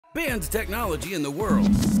Banned technology in the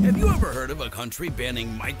world. Have you ever heard of a country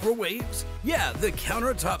banning microwaves? Yeah, the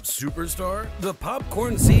countertop superstar, the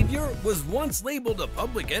popcorn savior, was once labeled a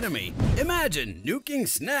public enemy. Imagine nuking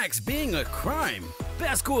snacks being a crime.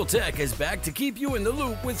 Fast Cool Tech is back to keep you in the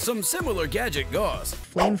loop with some similar gadget goss.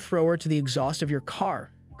 Flamethrower to the exhaust of your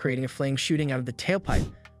car, creating a flame shooting out of the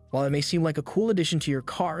tailpipe. While it may seem like a cool addition to your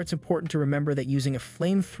car, it's important to remember that using a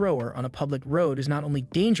flamethrower on a public road is not only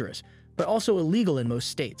dangerous, but also illegal in most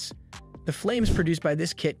states. The flames produced by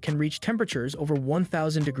this kit can reach temperatures over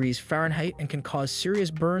 1,000 degrees Fahrenheit and can cause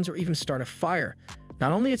serious burns or even start a fire.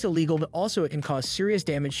 Not only it's illegal, but also it can cause serious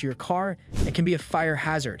damage to your car and can be a fire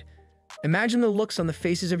hazard. Imagine the looks on the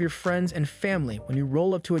faces of your friends and family when you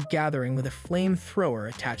roll up to a gathering with a flamethrower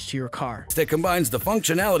attached to your car. That combines the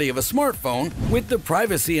functionality of a smartphone with the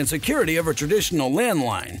privacy and security of a traditional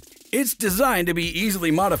landline. It's designed to be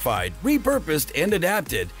easily modified, repurposed, and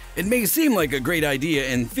adapted. It may seem like a great idea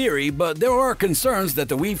in theory, but there are concerns that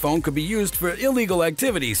the Wii Phone could be used for illegal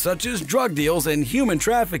activities such as drug deals and human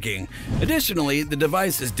trafficking. Additionally, the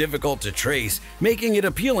device is difficult to trace, making it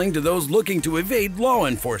appealing to those looking to evade law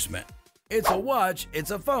enforcement. It's a watch,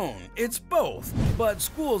 it's a phone, it's both. But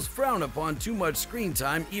schools frown upon too much screen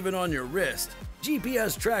time even on your wrist.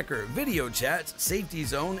 GPS tracker, video chats, safety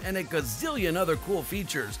zone, and a gazillion other cool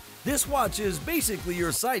features. This watch is basically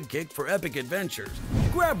your sidekick for epic adventures.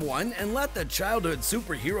 Grab one and let the childhood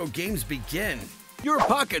superhero games begin. Your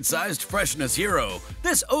pocket-sized freshness hero.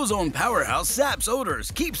 This ozone powerhouse saps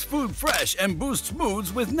odors, keeps food fresh, and boosts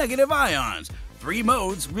moods with negative ions. 3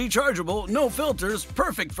 modes, rechargeable, no filters,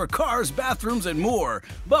 perfect for cars, bathrooms, and more.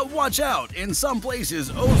 But watch out, in some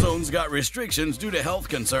places, Ozone's got restrictions due to health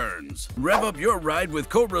concerns. Rev up your ride with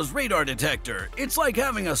Cobra's radar detector. It's like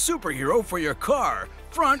having a superhero for your car.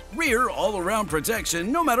 Front, rear, all-around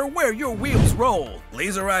protection no matter where your wheels roll.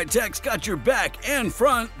 Laser Eye Tech's got your back and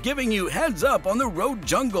front, giving you heads up on the road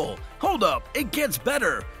jungle. Hold up, it gets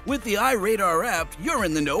better. With the iRadar app, you're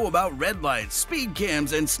in the know about red lights, speed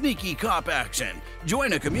cams, and sneaky cop action.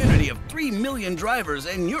 Join a community of 3 million drivers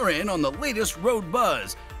and you're in on the latest road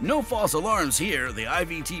buzz. No false alarms here. The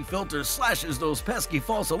IVT filter slashes those pesky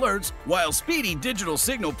false alerts, while speedy digital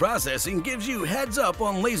signal processing gives you heads up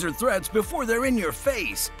on laser threats before they're in your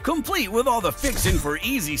face. Complete with all the fixin' for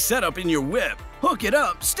easy setup in your whip. Hook it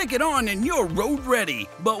up, stick it on, and you're road ready.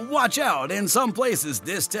 But watch out, in some places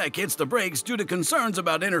this tech hits the brakes due to concerns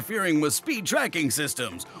about interfering with speed tracking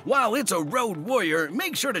systems. While it's a road warrior,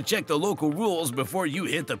 make sure to check the local rules before you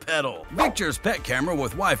hit the pedal. Victor's Pet Camera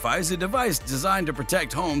with Wi-Fi is a device designed to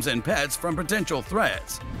protect homes and pets from potential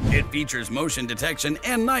threats. It features motion detection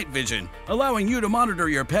and night vision, allowing you to monitor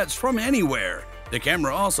your pets from anywhere. The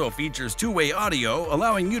camera also features two-way audio,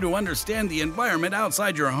 allowing you to understand the environment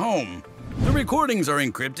outside your home. The recordings are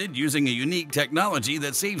encrypted using a unique technology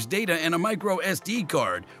that saves data in a micro SD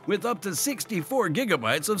card with up to 64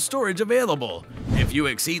 gigabytes of storage available. If you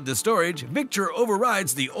exceed the storage, Victor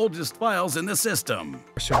overrides the oldest files in the system.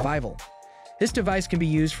 Survival. This device can be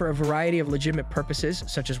used for a variety of legitimate purposes,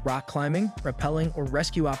 such as rock climbing, rappelling, or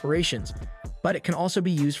rescue operations, but it can also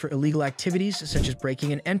be used for illegal activities such as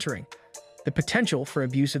breaking and entering. The potential for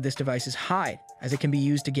abuse of this device is high, as it can be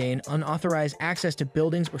used to gain unauthorized access to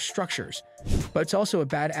buildings or structures. But it's also a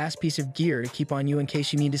badass piece of gear to keep on you in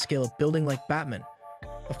case you need to scale a building like Batman.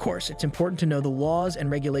 Of course, it's important to know the laws and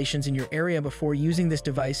regulations in your area before using this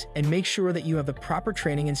device and make sure that you have the proper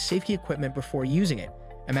training and safety equipment before using it.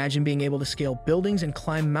 Imagine being able to scale buildings and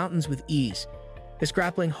climb mountains with ease. This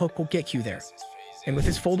grappling hook will get you there. And with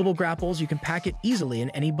its foldable grapples, you can pack it easily in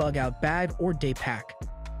any bug-out bag or day pack.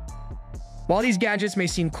 While these gadgets may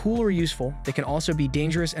seem cool or useful, they can also be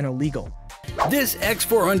dangerous and illegal. This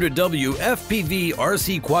X400W FPV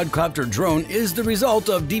RC quadcopter drone is the result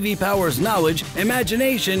of DV Power's knowledge,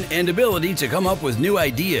 imagination, and ability to come up with new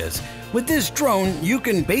ideas. With this drone, you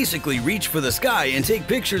can basically reach for the sky and take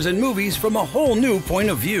pictures and movies from a whole new point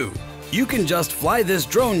of view. You can just fly this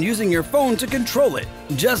drone using your phone to control it.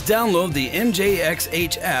 Just download the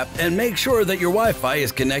MJXH app and make sure that your Wi-Fi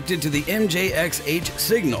is connected to the MJXH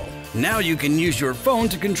signal. Now you can use your phone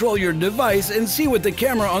to control your device and see what the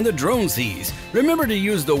camera on the drone sees. Remember to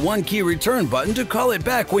use the one-key return button to call it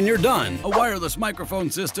back when you're done. A wireless microphone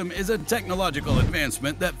system is a technological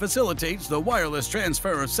advancement that facilitates the wireless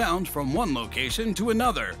transfer of sound from one location to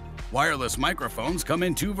another. Wireless microphones come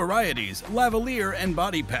in 2 varieties, lavalier and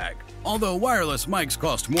body pack. Although wireless mics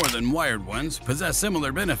cost more than wired ones, possess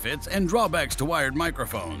similar benefits and drawbacks to wired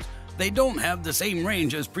microphones. They don't have the same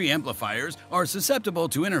range as preamplifiers, are susceptible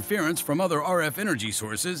to interference from other RF energy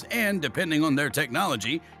sources, and, depending on their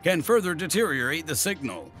technology, can further deteriorate the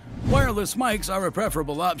signal. Wireless mics are a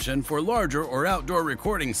preferable option for larger or outdoor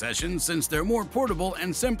recording sessions since they're more portable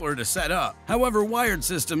and simpler to set up. However, wired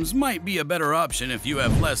systems might be a better option if you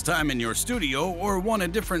have less time in your studio or want a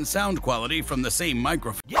different sound quality from the same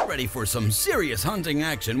microphone. Get ready for some serious hunting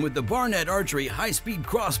action with the Barnett Archery high-speed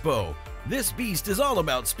crossbow. This beast is all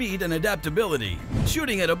about speed and adaptability.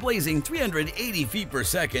 Shooting at a blazing 380 feet per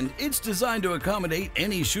second, it's designed to accommodate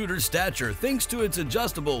any shooter's stature thanks to its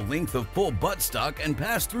adjustable length of pull buttstock and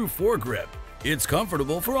pass-through foregrip. It's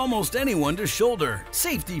comfortable for almost anyone to shoulder.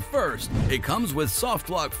 Safety first. It comes with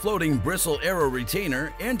soft-lock floating bristle arrow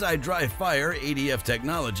retainer, anti-dry fire ADF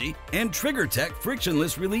technology, and TriggerTech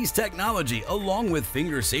frictionless release technology along with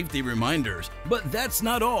finger safety reminders. But that's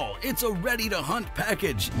not all. It's a ready-to-hunt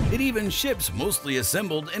package. It even ships mostly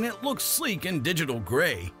assembled and it looks sleek in digital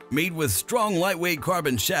gray. Made with strong lightweight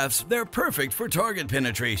carbon shafts, they're perfect for target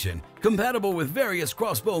penetration. Compatible with various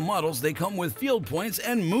crossbow models, they come with field points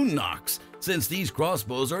and moon knocks. Since these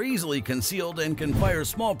crossbows are easily concealed and can fire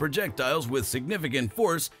small projectiles with significant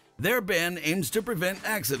force, their band aims to prevent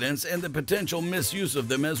accidents and the potential misuse of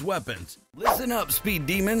them as weapons. Listen up, speed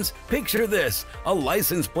demons! Picture this, a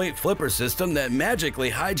license plate flipper system that magically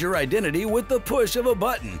hides your identity with the push of a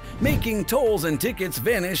button, making tolls and tickets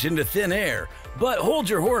vanish into thin air. But hold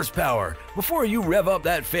your horsepower. Before you rev up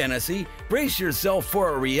that fantasy, brace yourself for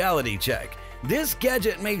a reality check. This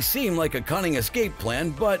gadget may seem like a cunning escape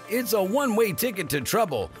plan, but it's a one-way ticket to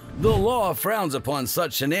trouble. The law frowns upon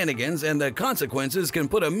such shenanigans, and the consequences can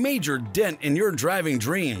put a major dent in your driving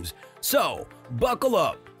dreams. So, buckle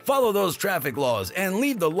up, follow those traffic laws, and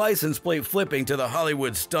leave the license plate flipping to the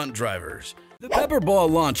Hollywood stunt drivers. The Pepper Ball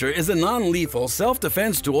Launcher is a non-lethal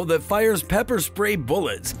self-defense tool that fires pepper spray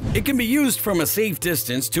bullets. It can be used from a safe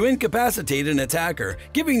distance to incapacitate an attacker,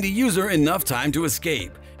 giving the user enough time to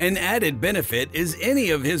escape. An added benefit is any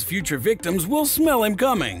of his future victims will smell him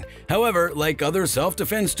coming. However, like other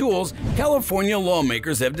self-defense tools, California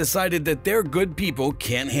lawmakers have decided that their good people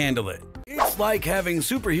can't handle it. It's like having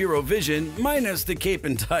superhero vision minus the cape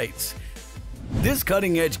and tights. This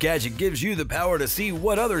cutting-edge gadget gives you the power to see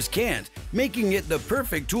what others can't, making it the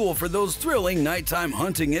perfect tool for those thrilling nighttime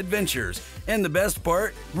hunting adventures. And the best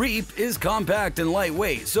part? Reap is compact and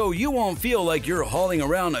lightweight, so you won't feel like you're hauling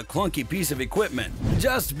around a clunky piece of equipment.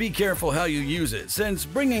 Just be careful how you use it, since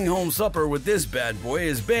bringing home supper with this bad boy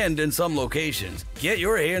is banned in some locations. Get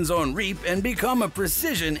your hands on Reap and become a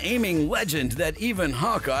precision aiming legend that even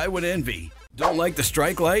Hawkeye would envy. Don't like the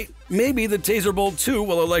strike light? Maybe the Taser Bolt 2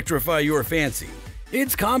 will electrify your fancy.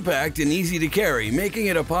 It's compact and easy to carry, making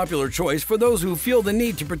it a popular choice for those who feel the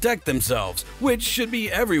need to protect themselves, which should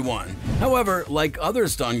be everyone. However, like other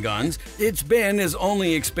stun guns, its ban is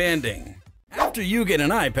only expanding. After you get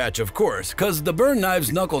an eye patch, of course, cause the Burn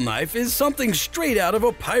Knives Knuckle Knife is something straight out of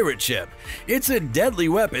a pirate ship. It's a deadly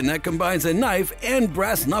weapon that combines a knife and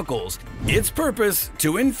brass knuckles. Its purpose?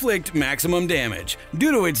 To inflict maximum damage.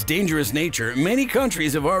 Due to its dangerous nature, many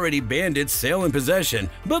countries have already banned its sale and possession,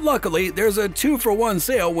 but luckily there's a 2-for-1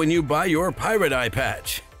 sale when you buy your pirate eye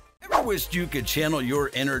patch. Ever wished you could channel your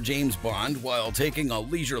inner James Bond while taking a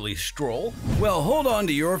leisurely stroll? Well, hold on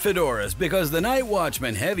to your fedoras, because the Night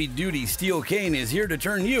Watchman heavy-duty steel cane is here to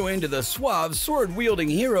turn you into the suave, sword-wielding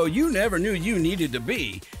hero you never knew you needed to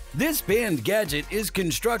be. This band gadget is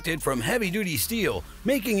constructed from heavy-duty steel,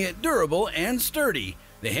 making it durable and sturdy.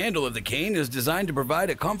 The handle of the cane is designed to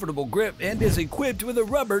provide a comfortable grip and is equipped with a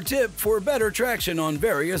rubber tip for better traction on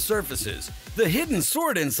various surfaces. The hidden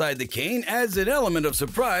sword inside the cane adds an element of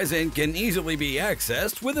surprise and can easily be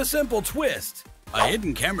accessed with a simple twist. A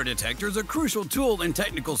hidden camera detector is a crucial tool in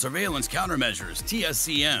technical surveillance countermeasures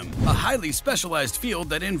 (TSCM), a highly specialized field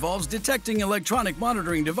that involves detecting electronic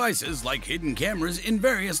monitoring devices like hidden cameras in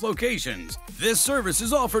various locations. This service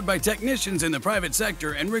is offered by technicians in the private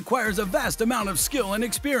sector and requires a vast amount of skill and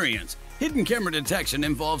experience. Hidden camera detection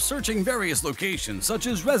involves searching various locations such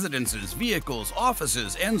as residences, vehicles,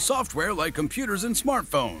 offices, and software like computers and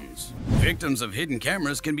smartphones. Victims of hidden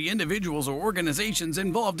cameras can be individuals or organizations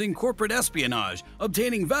involved in corporate espionage,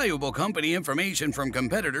 obtaining valuable company information from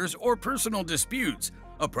competitors or personal disputes.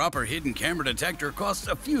 A proper hidden camera detector costs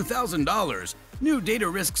a few $1,000s. New Data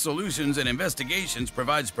Risk Solutions and Investigations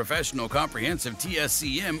provides professional comprehensive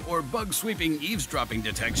TSCM or bug-sweeping eavesdropping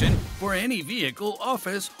detection for any vehicle,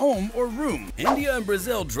 office, home, or room. India and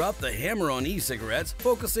Brazil dropped the hammer on e-cigarettes,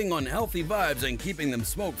 focusing on healthy vibes and keeping them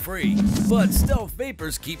smoke-free. But stealth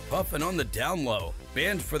vapors keep puffing on the down low.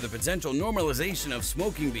 Banned for the potential normalization of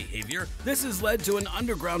smoking behavior, this has led to an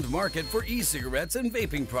underground market for e-cigarettes and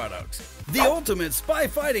vaping products. The ultimate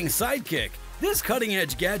spy-fighting sidekick. This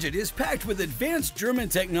cutting-edge gadget is packed with advanced German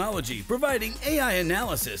technology, providing AI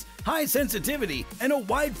analysis, high sensitivity, and a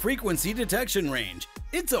wide frequency detection range.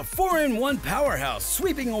 It's a 4-in-1 powerhouse,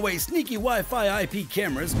 sweeping away sneaky Wi-Fi IP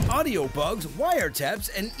cameras, audio bugs, wiretaps,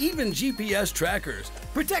 and even GPS trackers.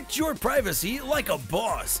 Protect your privacy like a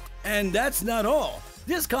boss. And that's not all.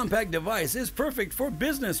 This compact device is perfect for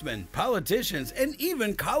businessmen, politicians, and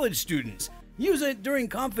even college students. Use it during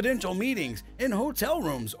confidential meetings, in hotel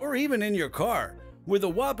rooms, or even in your car. With a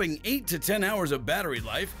whopping 8 to 10 hours of battery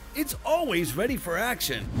life, it's always ready for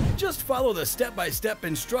action. Just follow the step-by-step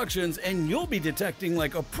instructions and you'll be detecting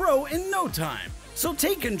like a pro in no time. So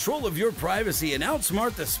take control of your privacy and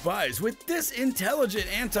outsmart the spies with this intelligent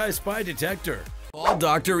anti-spy detector. Call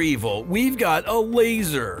Dr. Evil, we've got a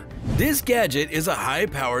laser. This gadget is a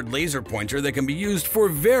high-powered laser pointer that can be used for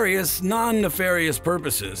various non-nefarious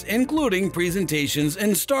purposes, including presentations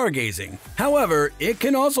and stargazing. However, it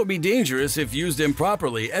can also be dangerous if used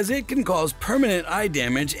improperly, as it can cause permanent eye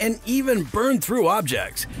damage and even burn through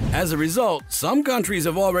objects. As a result, some countries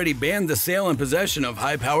have already banned the sale and possession of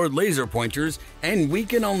high-powered laser pointers, and we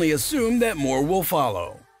can only assume that more will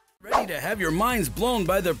follow. Ready to have your minds blown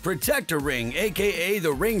by the Protector Ring, aka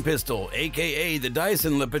the Ring Pistol, aka the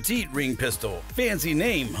Dyson Le Petit Ring Pistol. Fancy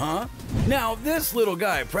name, huh? Now, this little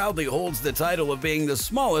guy proudly holds the title of being the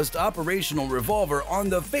smallest operational revolver on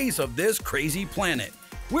the face of this crazy planet.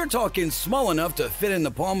 We're talking small enough to fit in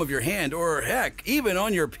the palm of your hand, or heck, even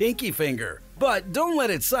on your pinky finger. But don't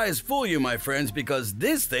let its size fool you, my friends, because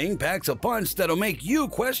this thing packs a punch that'll make you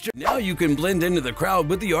question. Now you can blend into the crowd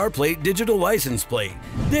with the R-Plate digital license plate.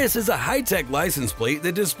 This is a high-tech license plate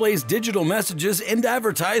that displays digital messages and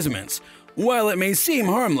advertisements. While it may seem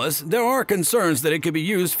harmless, there are concerns that it could be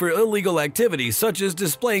used for illegal activities such as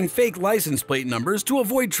displaying fake license plate numbers to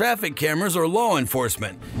avoid traffic cameras or law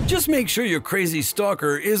enforcement. Just make sure your crazy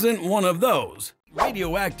stalker isn't one of those.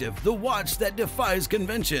 Radioactive, the watch that defies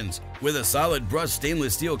conventions. With a solid brushed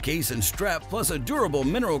stainless steel case and strap plus a durable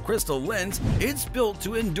mineral crystal lens, it's built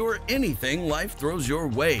to endure anything life throws your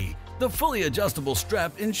way. The fully adjustable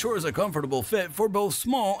strap ensures a comfortable fit for both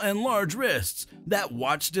small and large wrists. That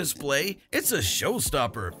watch display, it's a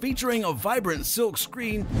showstopper, featuring a vibrant silk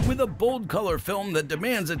screen with a bold color film that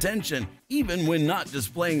demands attention, even when not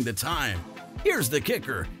displaying the time. Here's the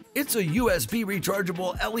kicker. It's a USB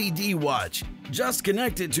rechargeable LED watch. Just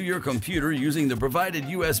connect it to your computer using the provided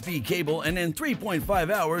USB cable, and in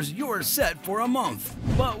 3.5 hours, you're set for a month.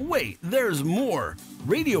 But wait, there's more.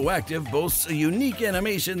 Radioactive boasts a unique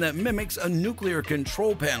animation that mimics a nuclear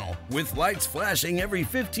control panel, with lights flashing every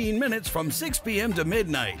 15 minutes from 6 p.m. to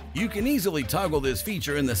midnight. You can easily toggle this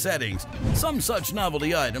feature in the settings. Some such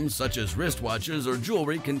novelty items, such as wristwatches or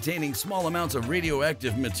jewelry containing small amounts of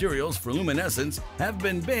radioactive materials for luminescence, have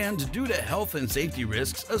been banned due to health and safety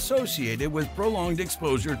risks associated with prolonged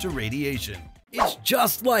exposure to radiation. It's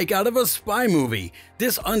just like out of a spy movie.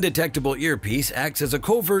 This undetectable earpiece acts as a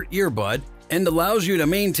covert earbud and allows you to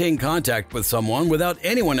maintain contact with someone without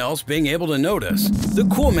anyone else being able to notice. The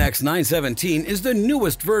Coolmax 917 is the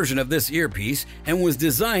newest version of this earpiece and was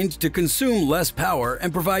designed to consume less power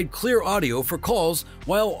and provide clear audio for calls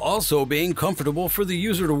while also being comfortable for the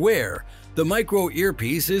user to wear. The micro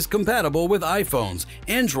earpiece is compatible with iPhones,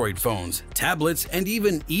 Android phones, tablets, and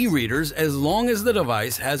even e-readers as long as the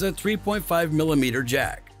device has a 3.5mm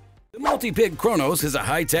jack. The Multi-Pick Chronos is a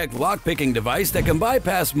high-tech lock-picking device that can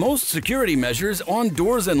bypass most security measures on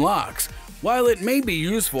doors and locks. While it may be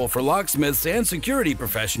useful for locksmiths and security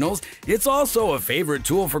professionals, it's also a favorite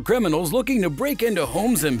tool for criminals looking to break into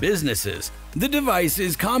homes and businesses. The device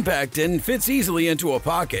is compact and fits easily into a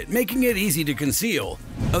pocket, making it easy to conceal.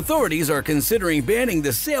 Authorities are considering banning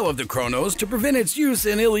the sale of the Chronos to prevent its use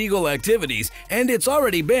in illegal activities, and it's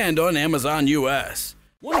already banned on Amazon US.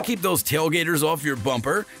 Want to keep those tailgaters off your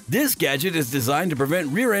bumper? This gadget is designed to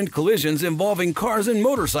prevent rear-end collisions involving cars and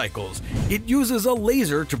motorcycles. It uses a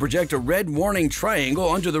laser to project a red warning triangle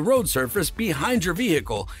onto the road surface behind your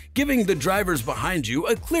vehicle, giving the drivers behind you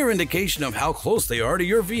a clear indication of how close they are to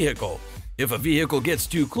your vehicle. If a vehicle gets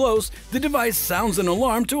too close, the device sounds an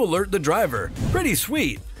alarm to alert the driver. Pretty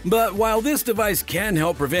sweet. But while this device can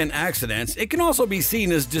help prevent accidents, it can also be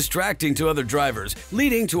seen as distracting to other drivers,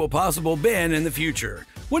 leading to a possible ban in the future.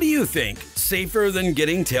 What do you think? Safer than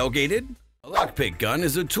getting tailgated? A lockpick gun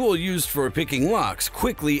is a tool used for picking locks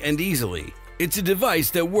quickly and easily. It's a device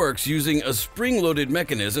that works using a spring-loaded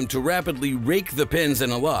mechanism to rapidly rake the pins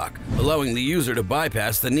in a lock, allowing the user to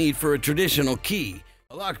bypass the need for a traditional key.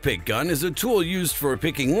 A lockpick gun is a tool used for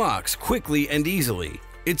picking locks quickly and easily.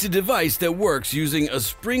 It's a device that works using a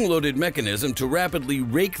spring-loaded mechanism to rapidly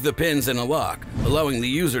rake the pins in a lock, allowing the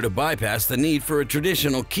user to bypass the need for a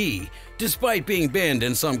traditional key. Despite being banned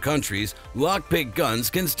in some countries, lockpick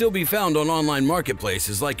guns can still be found on online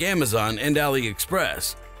marketplaces like Amazon and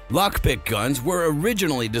AliExpress. Lockpick guns were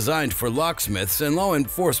originally designed for locksmiths and law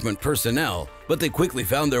enforcement personnel, but they quickly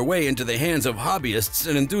found their way into the hands of hobbyists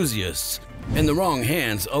and enthusiasts. In the wrong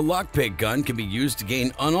hands, a lockpick gun can be used to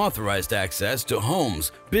gain unauthorized access to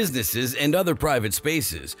homes, businesses, and other private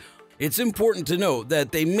spaces. It's important to note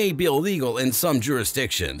that they may be illegal in some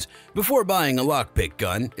jurisdictions. Before buying a lockpick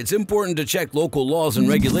gun, it's important to check local laws and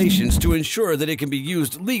regulations to ensure that it can be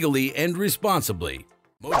used legally and responsibly.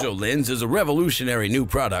 Mojo Lens is a revolutionary new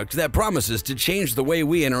product that promises to change the way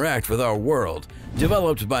we interact with our world.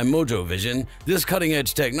 Developed by Mojo Vision, this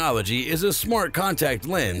cutting-edge technology is a smart contact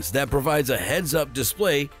lens that provides a heads-up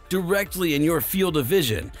display directly in your field of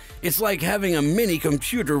vision. It's like having a mini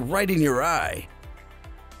computer right in your eye.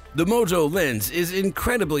 The Mojo Lens is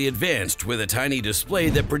incredibly advanced with a tiny display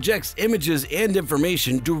that projects images and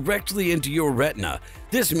information directly into your retina.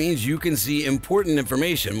 This means you can see important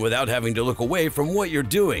information without having to look away from what you're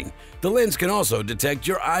doing. The lens can also detect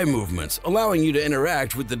your eye movements, allowing you to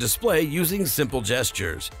interact with the display using simple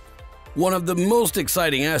gestures. One of the most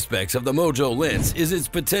exciting aspects of the Mojo Lens is its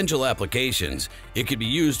potential applications. It could be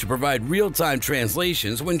used to provide real-time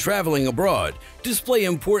translations when traveling abroad, display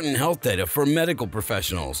important health data for medical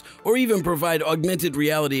professionals, or even provide augmented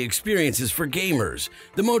reality experiences for gamers.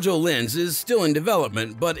 The Mojo Lens is still in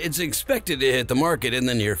development, but it's expected to hit the market in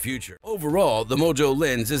the near future. Overall, the Mojo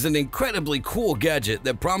Lens is an incredibly cool gadget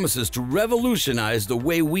that promises to revolutionize the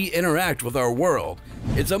way we interact with our world.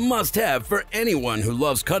 It's a must-have for anyone who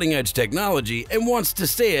loves cutting-edge technology and wants to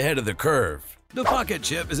stay ahead of the curve. The Pocket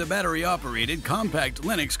Chip is a battery-operated compact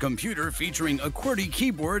Linux computer featuring a QWERTY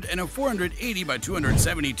keyboard and a 480 by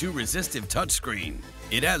 272 resistive touchscreen.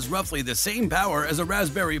 It has roughly the same power as a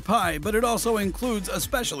Raspberry Pi, but it also includes a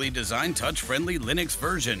specially designed touch-friendly Linux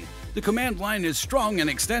version. The command line is strong and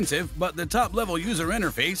extensive, but the top-level user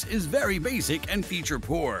interface is very basic and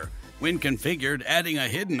feature-poor. When configured, adding a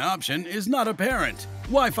hidden option is not apparent.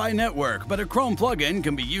 Wi-Fi network, but a Chrome plugin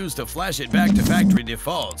can be used to flash it back to factory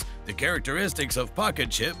defaults. The characteristics of Pocket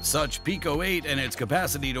Chip, such Pico 8 and its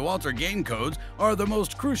capacity to alter game codes, are the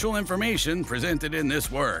most crucial information presented in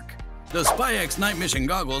this work. The SpyX Night Mission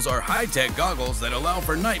Goggles are high-tech goggles that allow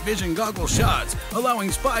for night vision goggle shots,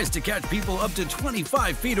 allowing spies to catch people up to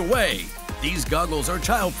 25 feet away. These goggles are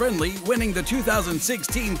child-friendly, winning the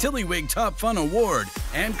 2016 Tiddlywig Top Fun Award,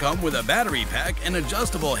 and come with a battery pack and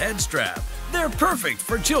adjustable head strap. They're perfect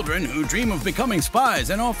for children who dream of becoming spies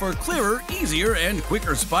and offer clearer, easier, and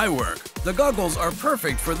quicker spy work. The goggles are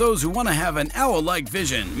perfect for those who want to have an owl-like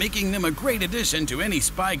vision, making them a great addition to any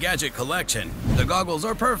spy gadget collection. The goggles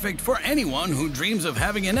are perfect for anyone who dreams of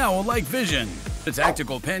having an owl-like vision. The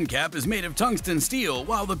tactical pen cap is made of tungsten steel,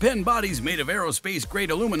 while the pen body's made of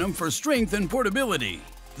aerospace-grade aluminum for strength and portability.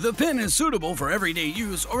 The pen is suitable for everyday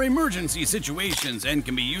use or emergency situations and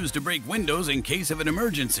can be used to break windows in case of an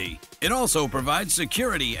emergency. It also provides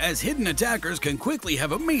security, as hidden attackers can quickly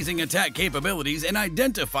have amazing attack capabilities and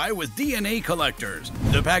identify with DNA collectors.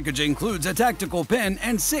 The package includes a tactical pen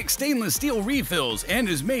and 6 stainless steel refills and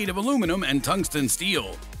is made of aluminum and tungsten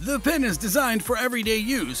steel. The pen is designed for everyday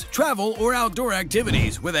use, travel, or outdoor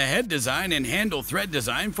activities, with a head design and handle thread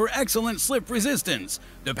design for excellent slip resistance.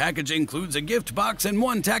 The package includes a gift box and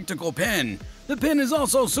 1 tactical pen. The pen is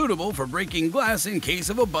also suitable for breaking glass in case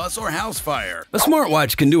of a bus or house fire. A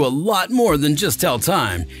smartwatch can do a lot more than just tell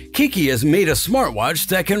time. Kiki has made a smartwatch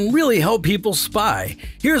that can really help people spy.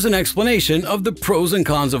 Here's an explanation of the pros and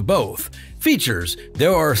cons of both. Features: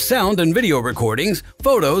 there are sound and video recordings,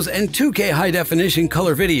 photos, and 2K high-definition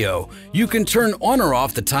color video. You can turn on or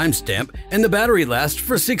off the timestamp, and the battery lasts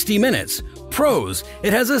for 60 minutes. Pros: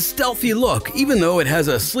 it has a stealthy look, even though it has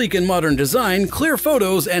a sleek and modern design, clear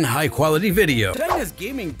photos, and high-quality video. China's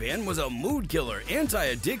gaming ban was a mood killer.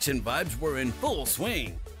 Anti-addiction vibes were in full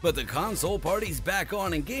swing. But the console party's back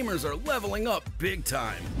on and gamers are leveling up big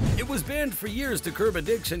time. It was banned for years to curb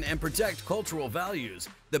addiction and protect cultural values.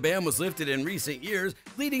 The ban was lifted in recent years,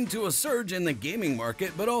 leading to a surge in the gaming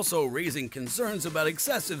market, but also raising concerns about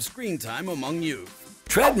excessive screen time among youth.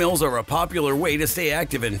 Treadmills are a popular way to stay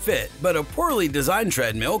active and fit, but a poorly designed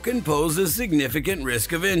treadmill can pose a significant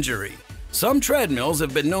risk of injury. Some treadmills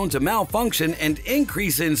have been known to malfunction and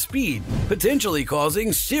increase in speed, potentially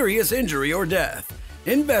causing serious injury or death.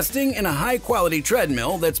 Investing in a high-quality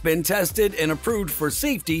treadmill that's been tested and approved for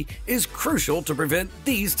safety is crucial to prevent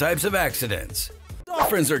these types of accidents.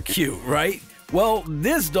 Dolphins are cute, right? Well,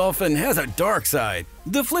 this dolphin has a dark side.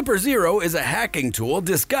 The Flipper Zero is a hacking tool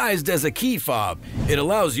disguised as a key fob. It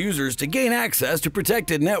allows users to gain access to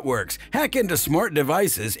protected networks, hack into smart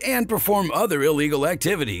devices, and perform other illegal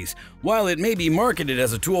activities. While it may be marketed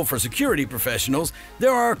as a tool for security professionals,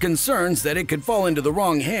 there are concerns that it could fall into the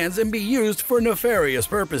wrong hands and be used for nefarious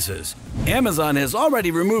purposes. Amazon has already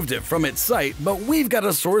removed it from its site, but we've got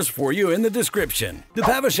a source for you in the description. The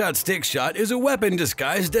Pavashot Stick Shot is a weapon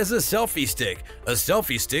disguised as a selfie stick. A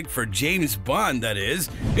selfie stick for James Bond, that is.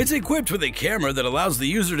 It's equipped with a camera that allows the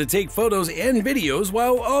user to take photos and videos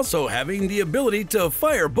while also having the ability to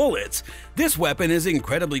fire bullets. This weapon is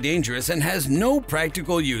incredibly dangerous and has no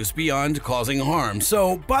practical use beyond causing harm,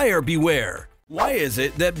 so buyer beware. Why is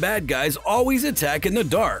it that bad guys always attack in the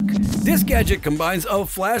dark? This gadget combines a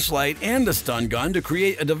flashlight and a stun gun to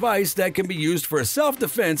create a device that can be used for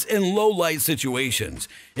self-defense in low-light situations.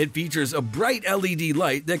 It features a bright LED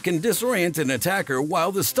light that can disorient an attacker,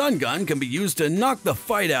 while the stun gun can be used to knock the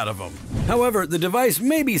fight out of them. However, the device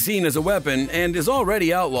may be seen as a weapon and is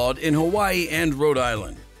already outlawed in Hawaii and Rhode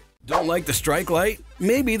Island. Don't like the strike light?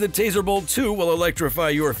 Maybe the Taser Bolt 2 will electrify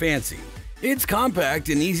your fancy. It's compact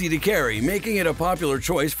and easy to carry, making it a popular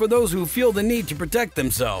choice for those who feel the need to protect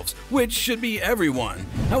themselves, which should be everyone.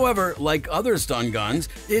 However, like other stun guns,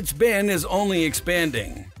 its ban is only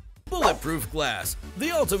expanding. Bulletproof glass,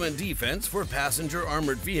 the ultimate defense for passenger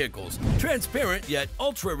armored vehicles. Transparent yet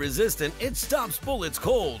ultra-resistant, it stops bullets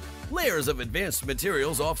cold. Layers of advanced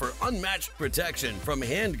materials offer unmatched protection, from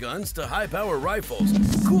handguns to high-power rifles.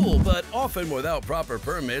 Cool, but often without proper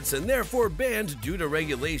permits and therefore banned due to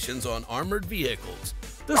regulations on armored vehicles.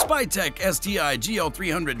 The Spytek STI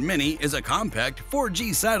GL300 Mini is a compact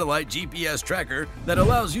 4G satellite GPS tracker that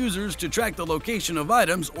allows users to track the location of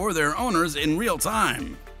items or their owners in real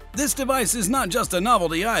time. This device is not just a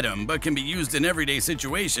novelty item, but can be used in everyday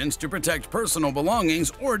situations to protect personal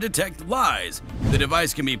belongings or detect lies. The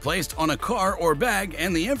device can be placed on a car or bag,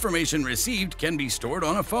 and the information received can be stored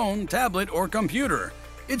on a phone, tablet, or computer.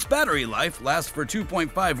 Its battery life lasts for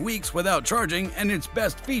 2.5 weeks without charging, and its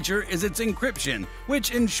best feature is its encryption,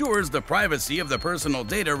 which ensures the privacy of the personal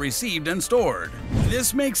data received and stored.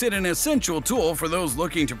 This makes it an essential tool for those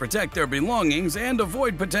looking to protect their belongings and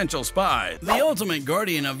avoid potential spies. The ultimate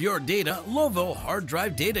guardian of your data, Lovo Hard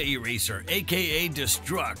Drive Data Eraser, aka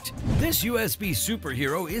Destruct. This USB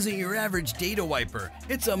superhero isn't your average data wiper.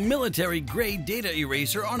 It's a military-grade data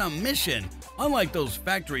eraser on a mission. Unlike those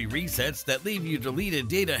factory resets that leave you deleted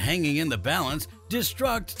data hanging in the balance,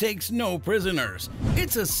 Destruct takes no prisoners.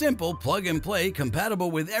 It's a simple plug-and-play,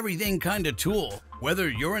 compatible with everything kind of tool. Whether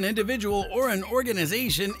you're an individual or an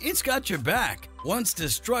organization, it's got your back. Once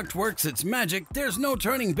Destruct works its magic, there's no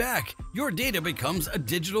turning back. Your data becomes a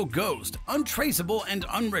digital ghost, untraceable and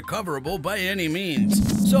unrecoverable by any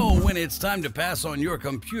means. So when it's time to pass on your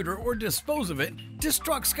computer or dispose of it,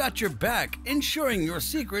 Destruct's got your back, ensuring your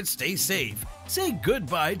secrets stay safe. Say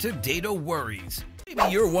goodbye to data worries.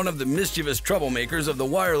 Maybe you're one of the mischievous troublemakers of the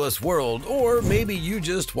wireless world, or maybe you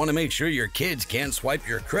just want to make sure your kids can't swipe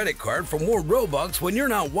your credit card for more Robux when you're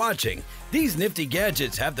not watching. These nifty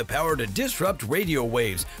gadgets have the power to disrupt radio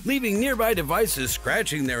waves, leaving nearby devices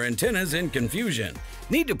scratching their antennas in confusion.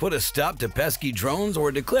 Need to put a stop to pesky drones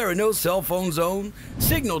or declare a no cell phone zone?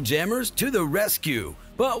 Signal jammers to the rescue.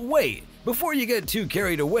 But wait! Before you get too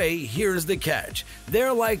carried away, here's the catch.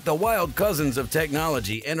 They're like the wild cousins of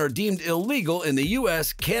technology and are deemed illegal in the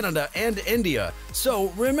US, Canada, and India. So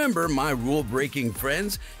remember, my rule-breaking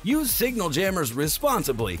friends, use signal jammers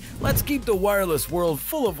responsibly. Let's keep the wireless world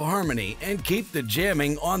full of harmony and keep the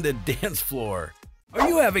jamming on the dance floor. Are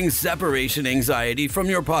you having separation anxiety from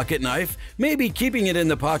your pocket knife? Maybe keeping it in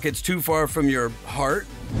the pocket's too far from your heart?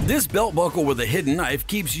 This belt buckle with a hidden knife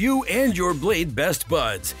keeps you and your blade best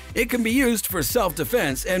buds. It can be used for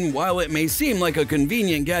self-defense, and while it may seem like a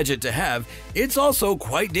convenient gadget to have, it's also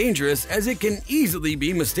quite dangerous, as it can easily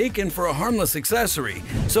be mistaken for a harmless accessory.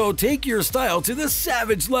 So take your style to the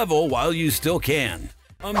savage level while you still can.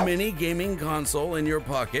 A mini gaming console in your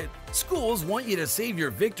pocket? Schools want you to save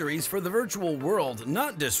your victories for the virtual world,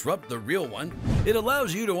 not disrupt the real one. It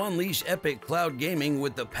allows you to unleash epic cloud gaming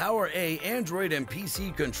with the PowerA Android and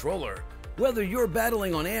PC controller. Whether you're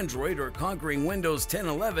battling on Android or conquering Windows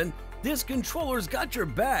 10-11, this controller's got your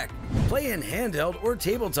back. Play in handheld or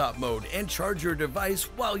tabletop mode and charge your device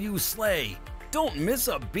while you slay. Don't miss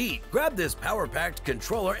a beat. Grab this power-packed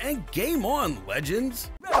controller and game on, legends!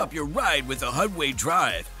 Rev up your ride with the Hudway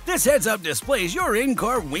Drive. This heads-up displays your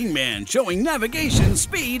in-car wingman, showing navigation,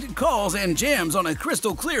 speed, calls, and jams on a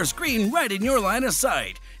crystal-clear screen right in your line of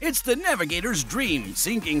sight. It's the navigator's dream,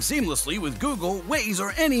 syncing seamlessly with Google, Waze,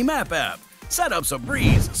 or any map app. Set up's a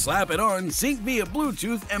breeze, slap it on, sync via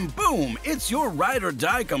Bluetooth, and boom, it's your ride or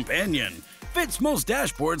die companion. Fits most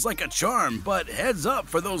dashboards like a charm, but heads up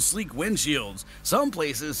for those sleek windshields. Some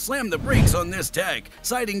places slam the brakes on this tech,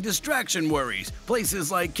 citing distraction worries.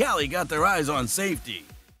 Places like Cali got their eyes on safety.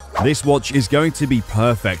 This watch is going to be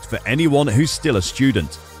perfect for anyone who's still a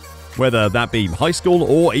student, whether that be high school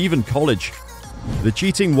or even college. The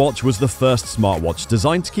Cheating Watch was the first smartwatch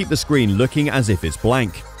designed to keep the screen looking as if it's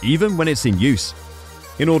blank, even when it's in use.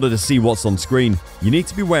 In order to see what's on screen, you need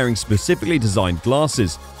to be wearing specifically designed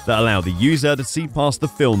glasses that allow the user to see past the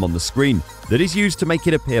film on the screen that is used to make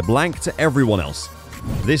it appear blank to everyone else.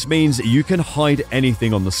 This means you can hide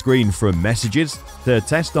anything on the screen from messages to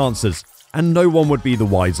test answers, and no one would be the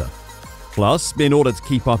wiser. Plus, in order to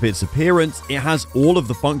keep up its appearance, it has all of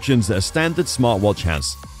the functions that a standard smartwatch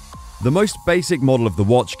has. The most basic model of the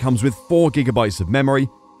watch comes with 4 GB of memory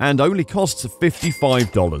and only costs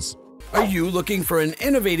 $55. Are you looking for an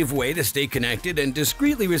innovative way to stay connected and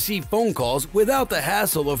discreetly receive phone calls without the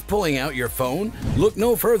hassle of pulling out your phone? Look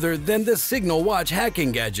no further than the Signal Watch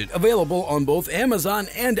hacking gadget, available on both Amazon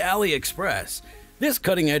and AliExpress. This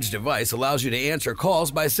cutting-edge device allows you to answer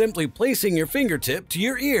calls by simply placing your fingertip to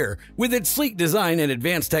your ear. With its sleek design and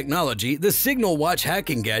advanced technology, the Signal Watch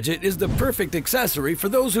hacking gadget is the perfect accessory for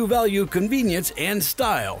those who value convenience and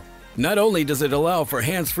style. Not only does it allow for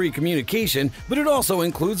hands-free communication, but it also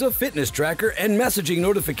includes a fitness tracker and messaging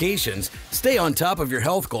notifications. Stay on top of your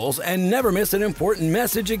health goals and never miss an important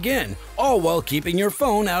message again, all while keeping your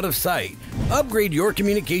phone out of sight. Upgrade your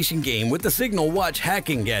communication game with the Signal Watch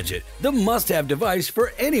hacking gadget, the must-have device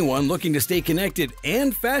for anyone looking to stay connected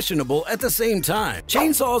and fashionable at the same time.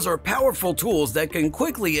 Chainsaws are powerful tools that can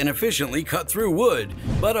quickly and efficiently cut through wood,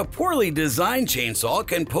 but a poorly designed chainsaw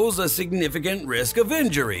can pose a significant risk of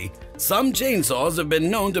injury. Some chainsaws have been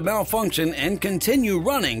known to malfunction and continue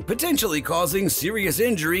running, potentially causing serious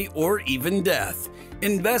injury or even death.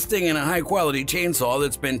 Investing in a high-quality chainsaw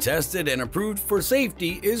that's been tested and approved for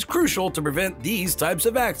safety is crucial to prevent these types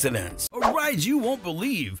of accidents. A ride you won't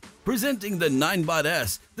believe. Presenting the Ninebot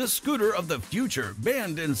S, the scooter of the future,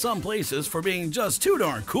 banned in some places for being just too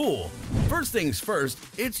darn cool. First things first,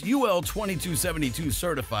 it's UL 2272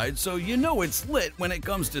 certified, so you know it's lit when it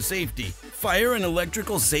comes to safety. Fire and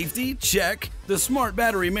electrical safety? Check. The smart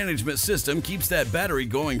battery management system keeps that battery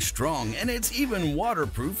going strong, and it's even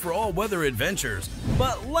waterproof for all weather adventures.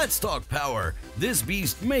 But let's talk power. This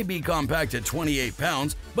beast may be compact at 28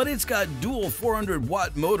 pounds, but it's got dual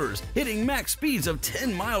 400-watt motors, hitting max speeds of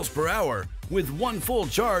 10 miles per hour. With one full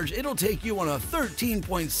charge, it'll take you on a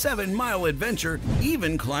 13.7-mile adventure,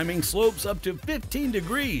 even climbing slopes up to 15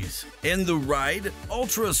 degrees. And the ride?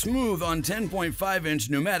 Ultra smooth on 10.5-inch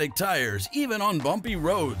pneumatic tires, even on bumpy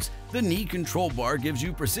roads. The knee control bar gives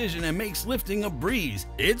you precision and makes lifting a breeze.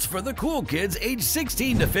 It's for the cool kids aged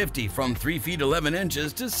 16 to 50, from 3 feet 11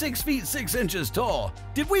 inches to 6 feet 6 inches tall.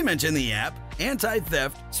 Did we mention the app?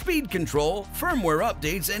 Anti-theft, speed control, firmware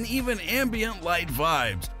updates, and even ambient light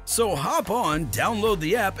vibes. So hop on, download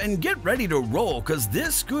the app, and get ready to roll, cause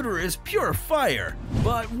this scooter is pure fire.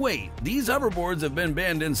 But wait, these hoverboards have been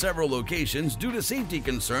banned in several locations due to safety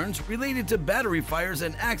concerns related to battery fires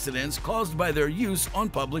and accidents caused by their use on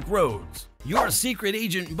public roads. Your secret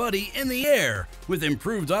agent buddy in the air. With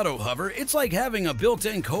improved auto hover, it's like having a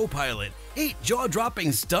built-in co-pilot. 8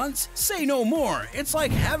 jaw-dropping stunts? Say no more. It's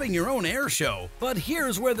like having your own air show. But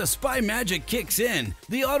here's where the spy magic kicks in.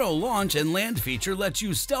 The auto launch and land feature lets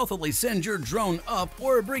you stealthily send your drone up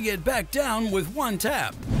or bring it back down with one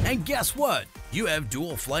tap. And guess what? You have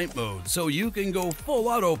dual flight mode, so you can go full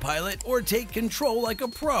autopilot or take control like a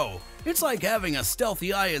pro. It's like having a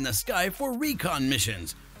stealthy eye in the sky for recon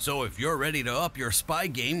missions. So if you're ready to up your spy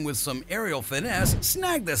game with some aerial finesse,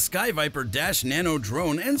 snag the Skyviper Dash Nano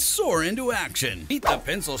drone and soar into action. Meet the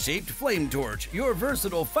pencil-shaped flame torch, your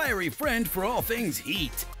versatile fiery friend for all things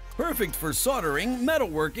heat. Perfect for soldering,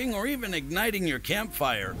 metalworking, or even igniting your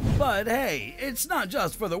campfire. But hey, it's not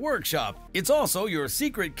just for the workshop. It's also your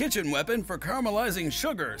secret kitchen weapon for caramelizing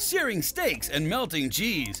sugar, searing steaks, and melting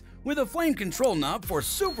cheese. With a flame control knob for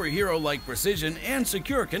superhero-like precision and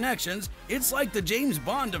secure connections, it's like the James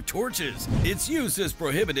Bond of torches. Its use is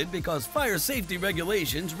prohibited because fire safety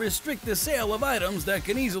regulations restrict the sale of items that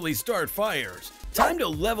can easily start fires. Time to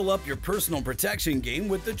level up your personal protection game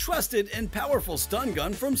with the trusted and powerful stun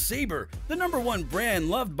gun from Sabre, the #1 brand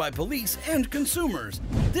loved by police and consumers.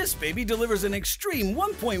 This baby delivers an extreme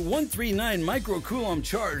 1.139 microcoulomb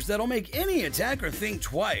charge that'll make any attacker think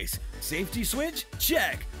twice. Safety switch?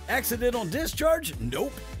 Check. Accidental discharge?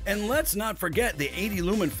 Nope. And let's not forget the 80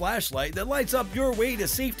 lumen flashlight that lights up your way to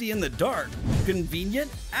safety in the dark.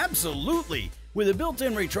 Convenient? Absolutely. With a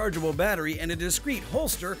built-in rechargeable battery and a discreet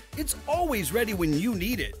holster, it's always ready when you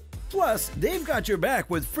need it. Plus, they've got your back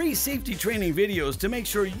with free safety training videos to make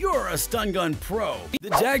sure you're a stun gun pro. The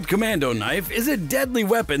JAGD Commando knife is a deadly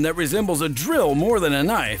weapon that resembles a drill more than a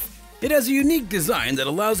knife. It has a unique design that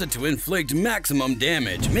allows it to inflict maximum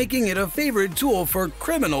damage, making it a favorite tool for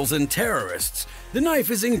criminals and terrorists. The knife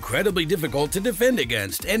is incredibly difficult to defend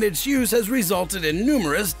against, and its use has resulted in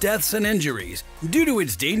numerous deaths and injuries. Due to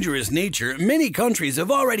its dangerous nature, many countries have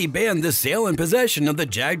already banned the sale and possession of the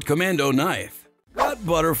JAGD Commando knife. Got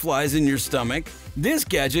butterflies in your stomach? This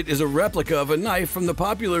gadget is a replica of a knife from the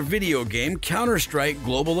popular video game Counter-Strike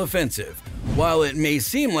Global Offensive. While it may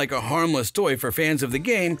seem like a harmless toy for fans of the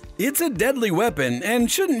game, it's a deadly weapon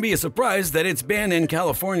and shouldn't be a surprise that its ban in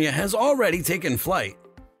California has already taken flight.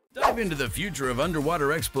 Dive into the future of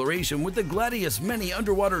underwater exploration with the Gladius Mini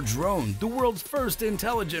underwater drone, the world's first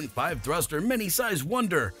intelligent 5-thruster mini-size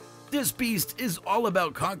wonder. This beast is all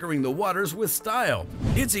about conquering the waters with style.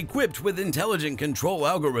 It's equipped with intelligent control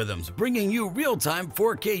algorithms, bringing you real-time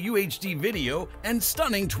 4K UHD video and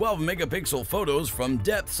stunning 12-megapixel photos from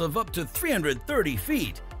depths of up to 330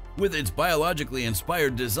 feet. With its biologically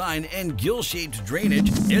inspired design and gill-shaped drainage,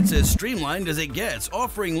 it's as streamlined as it gets,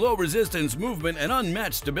 offering low-resistance movement and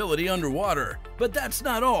unmatched stability underwater. But that's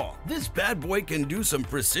not all. This bad boy can do some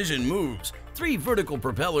precision moves. 3 vertical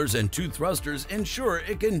propellers and 2 thrusters ensure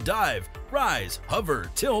it can dive, rise,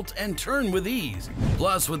 hover, tilt, and turn with ease.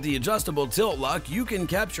 Plus, with the adjustable tilt lock, you can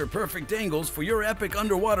capture perfect angles for your epic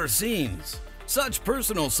underwater scenes. Such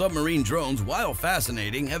personal submarine drones, while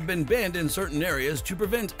fascinating, have been banned in certain areas to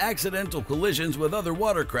prevent accidental collisions with other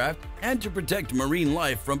watercraft and to protect marine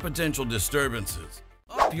life from potential disturbances.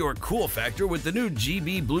 Up your cool factor with the new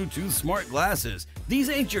GB Bluetooth smart glasses. These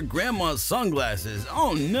ain't your grandma's sunglasses,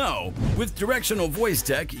 oh no! With directional voice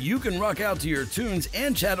tech, you can rock out to your tunes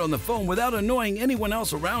and chat on the phone without annoying anyone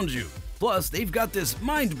else around you. Plus, they've got this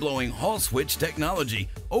mind-blowing Hall switch technology.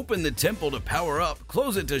 Open the temple to power up,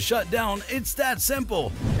 close it to shut down, it's that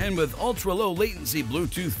simple. And with ultra-low latency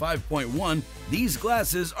Bluetooth 5.1, these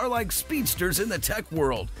glasses are like speedsters in the tech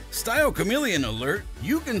world. Style chameleon alert,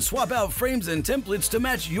 you can swap out frames and templates to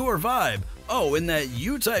match your vibe. Oh, and that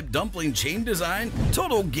U-type dumpling chain design?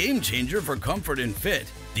 Total game changer for comfort and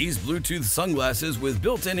fit. These Bluetooth sunglasses with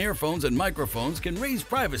built-in earphones and microphones can raise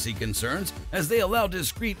privacy concerns as they allow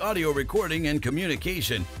discreet audio recording and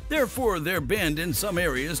communication. Therefore, they're banned in some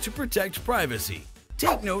areas to protect privacy.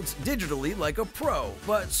 Take notes digitally like a pro,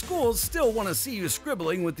 but schools still want to see you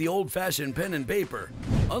scribbling with the old-fashioned pen and paper.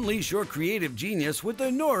 Unleash your creative genius with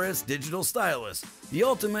the Norris Digital Stylus, the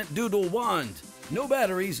ultimate doodle wand. No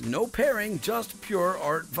batteries, no pairing, just pure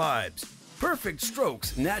art vibes. Perfect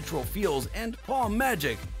strokes, natural feels, and palm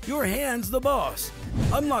magic. Your hand's the boss.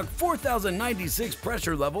 Unlock 4096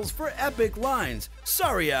 pressure levels for epic lines.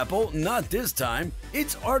 Sorry, Apple, not this time.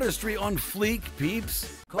 It's artistry on fleek,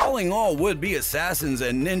 peeps. Calling all would-be assassins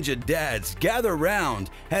and ninja dads, gather round.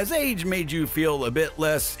 Has age made you feel a bit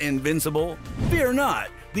less invincible? Fear not.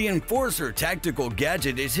 The Enforcer tactical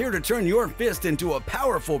gadget is here to turn your fist into a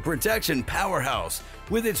powerful protection powerhouse.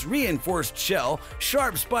 With its reinforced shell,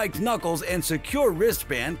 sharp spiked knuckles, and secure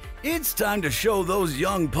wristband, it's time to show those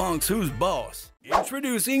young punks who's boss.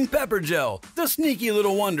 Introducing Pepper Gel, the sneaky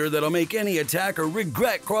little wonder that'll make any attacker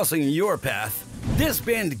regret crossing your path. This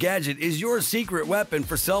banned gadget is your secret weapon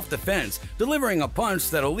for self-defense, delivering a punch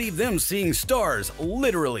that'll leave them seeing stars,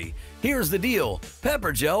 literally. Here's the deal,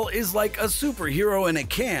 Pepper Gel is like a superhero in a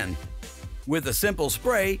can. With a simple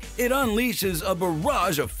spray, it unleashes a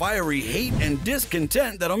barrage of fiery hate and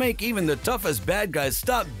discontent that'll make even the toughest bad guys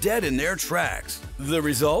stop dead in their tracks. The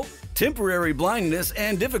result? Temporary blindness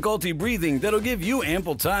and difficulty breathing that'll give you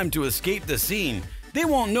ample time to escape the scene. They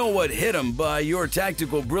won't know what hit them by your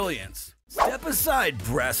tactical brilliance. Step aside,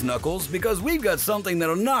 brass knuckles, because we've got something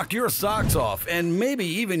that'll knock your socks off, and maybe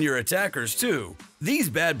even your attackers too. These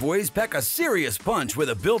bad boys pack a serious punch with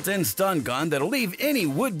a built-in stun gun that'll leave any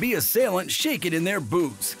would-be assailant shaking in their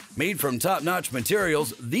boots. Made from top-notch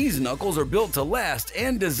materials, these knuckles are built to last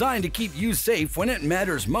and designed to keep you safe when it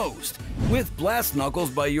matters most. With Blast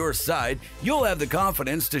Knuckles by your side, you'll have the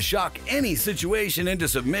confidence to shock any situation into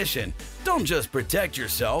submission. Don't just protect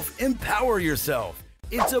yourself, empower yourself.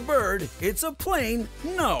 It's a bird, it's a plane,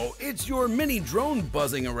 no, it's your mini drone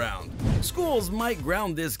buzzing around. Schools might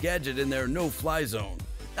ground this gadget in their no-fly zone.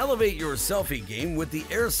 Elevate your selfie game with the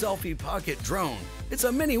Air Selfie Pocket Drone. It's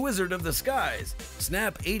a mini wizard of the skies.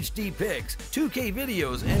 Snap HD pics, 2K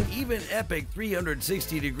videos, and even epic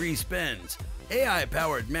 360-degree spins.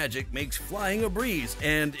 AI-powered magic makes flying a breeze,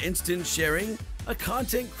 and instant sharing a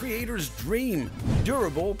content creator's dream.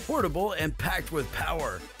 Durable, portable, and packed with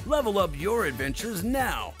power. Level up your adventures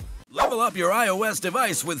now. Level up your iOS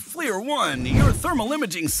device with FLIR One, your thermal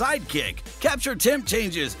imaging sidekick. Capture temp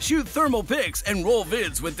changes, shoot thermal pics, and roll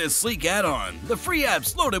vids with this sleek add-on. The free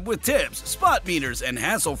app's loaded with tips, spot meters, and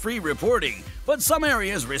hassle-free reporting. But some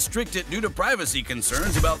areas restrict it due to privacy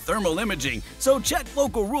concerns about thermal imaging, so check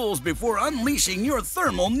local rules before unleashing your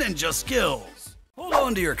thermal ninja skills. Hold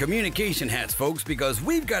on to your communication hats, folks, because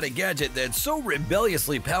we've got a gadget that's so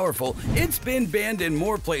rebelliously powerful, it's been banned in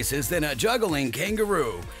more places than a juggling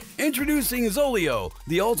kangaroo. Introducing Zoleo,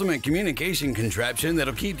 the ultimate communication contraption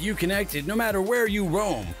that'll keep you connected no matter where you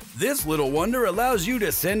roam. This little wonder allows you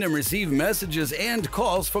to send and receive messages and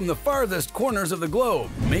calls from the farthest corners of the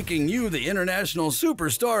globe, making you the international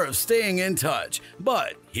superstar of staying in touch.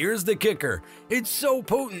 But here's the kicker. It's so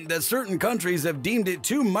potent that certain countries have deemed it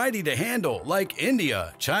too mighty to handle, like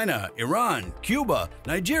India, China, Iran, Cuba,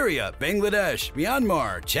 Nigeria, Bangladesh,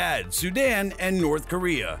 Myanmar, Chad, Sudan, and North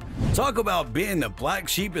Korea. Talk about being the black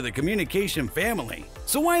sheep of the communication family.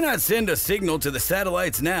 So why not send a signal to the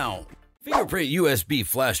satellites now? Fingerprint USB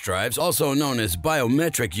flash drives, also known as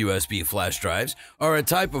biometric USB flash drives, are a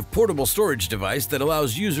type of portable storage device that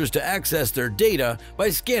allows users to access their data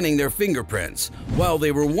by scanning their fingerprints. While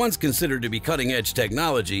they were once considered to be cutting-edge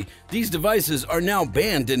technology, these devices are now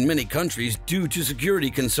banned in many countries due to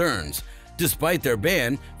security concerns. Despite their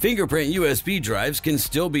ban, fingerprint USB drives can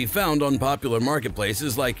still be found on popular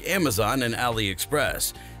marketplaces like Amazon and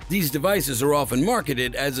AliExpress. These devices are often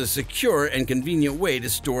marketed as a secure and convenient way to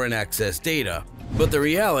store and access data. But the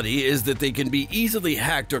reality is that they can be easily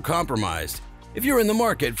hacked or compromised. If you're in the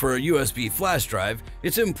market for a USB flash drive,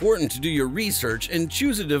 it's important to do your research and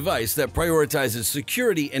choose a device that prioritizes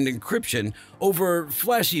security and encryption over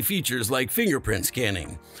flashy features like fingerprint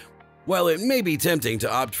scanning. While it may be tempting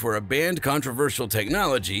to opt for a banned controversial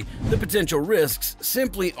technology, the potential risks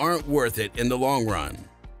simply aren't worth it in the long run.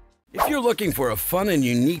 If you're looking for a fun and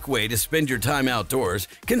unique way to spend your time outdoors,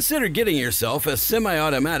 consider getting yourself a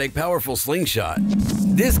semi-automatic powerful slingshot.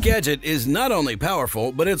 This gadget is not only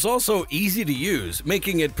powerful, but it's also easy to use,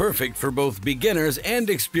 making it perfect for both beginners and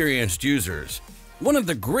experienced users. One of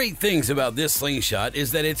the great things about this slingshot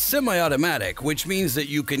is that it's semi-automatic, which means that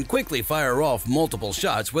you can quickly fire off multiple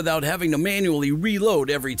shots without having to manually reload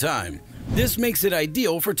every time. This makes it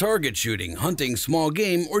ideal for target shooting, hunting small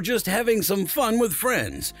game, or just having some fun with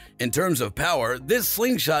friends. In terms of power, this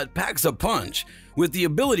slingshot packs a punch. With the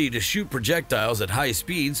ability to shoot projectiles at high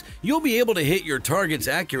speeds, you'll be able to hit your targets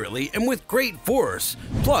accurately and with great force.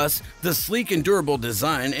 Plus, the sleek and durable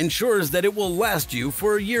design ensures that it will last you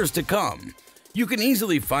for years to come. You can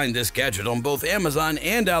easily find this gadget on both Amazon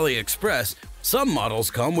and AliExpress. Some models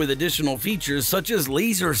come with additional features such as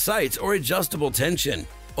laser sights or adjustable tension.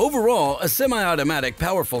 Overall, a semi-automatic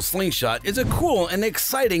powerful slingshot is a cool and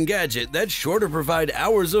exciting gadget that's sure to provide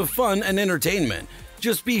hours of fun and entertainment.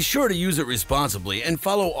 Just be sure to use it responsibly and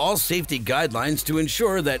follow all safety guidelines to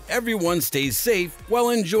ensure that everyone stays safe while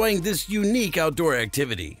enjoying this unique outdoor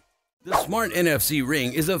activity. The Smart NFC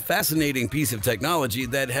Ring is a fascinating piece of technology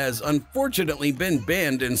that has unfortunately been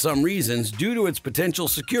banned in some regions due to its potential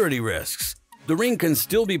security risks. The ring can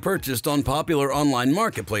still be purchased on popular online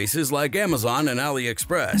marketplaces like Amazon and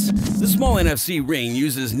AliExpress. The small NFC ring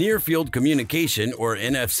uses near-field communication or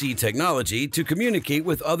NFC technology to communicate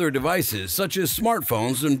with other devices such as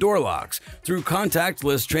smartphones and door locks through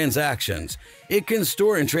contactless transactions. It can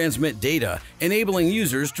store and transmit data, enabling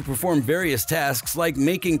users to perform various tasks like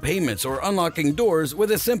making payments or unlocking doors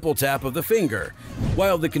with a simple tap of the finger.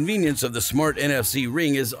 While the convenience of the Smart NFC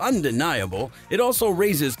ring is undeniable, it also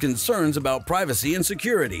raises concerns about privacy and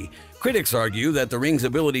security. Critics argue that the ring's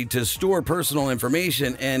ability to store personal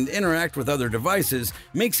information and interact with other devices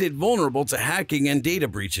makes it vulnerable to hacking and data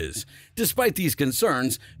breaches. Despite these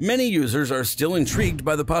concerns, many users are still intrigued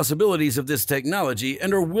by the possibilities of this technology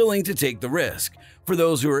and are willing to take the risk. For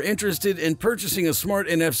those who are interested in purchasing a Smart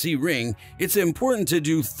NFC ring, it's important to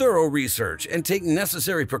do thorough research and take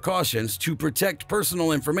necessary precautions to protect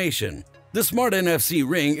personal information. The Smart NFC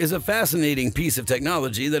ring is a fascinating piece of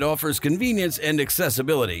technology that offers convenience and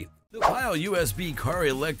accessibility. The Pyle USB Car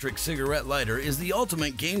Electric Cigarette Lighter is the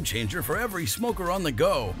ultimate game changer for every smoker on the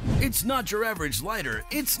go. It's not your average lighter,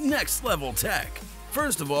 it's next level tech.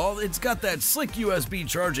 First of all, it's got that slick USB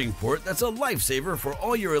charging port that's a lifesaver for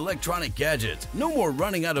all your electronic gadgets. No more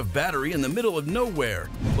running out of battery in the middle of nowhere.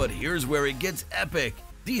 But here's where it gets epic.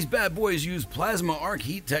 These bad boys use plasma arc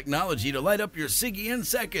heat technology to light up your ciggy in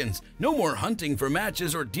seconds. No more hunting for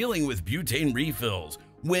matches or dealing with butane refills.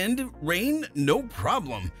 Wind, rain, no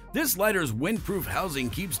problem. This lighter's windproof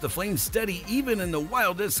housing keeps the flame steady even in the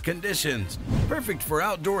wildest conditions. Perfect for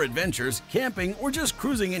outdoor adventures, camping, or just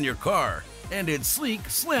cruising in your car. And it's sleek,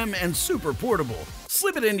 slim, and super portable.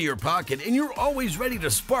 Slip it into your pocket and you're always ready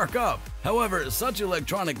to spark up. However, such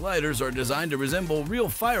electronic lighters are designed to resemble real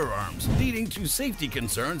firearms, leading to safety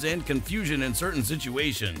concerns and confusion in certain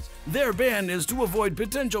situations. Their ban is to avoid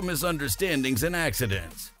potential misunderstandings and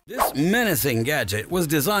accidents. This menacing gadget was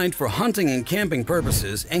designed for hunting and camping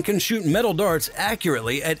purposes and can shoot metal darts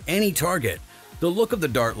accurately at any target. The look of the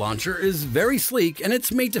dart launcher is very sleek and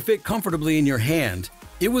it's made to fit comfortably in your hand.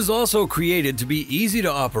 It was also created to be easy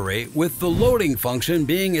to operate, with the loading function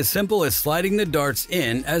being as simple as sliding the darts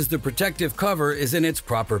in as the protective cover is in its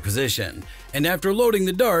proper position. And after loading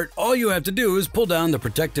the dart, all you have to do is pull down the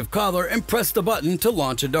protective collar and press the button to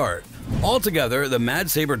launch a dart. Altogether, the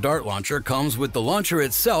Mad Saber dart launcher comes with the launcher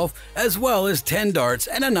itself as well as 10 darts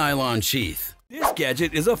and a nylon sheath. This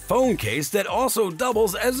gadget is a phone case that also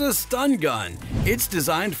doubles as a stun gun. It's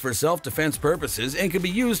designed for self-defense purposes and can be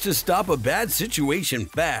used to stop a bad situation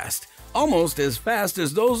fast. Almost as fast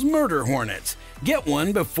as those murder hornets. Get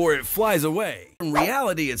one before it flies away. From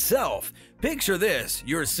reality itself, picture this: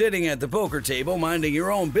 you're sitting at the poker table minding your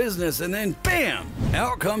own business and then BAM!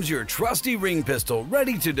 Out comes your trusty ring pistol,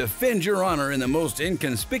 ready to defend your honor in the most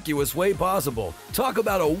inconspicuous way possible. Talk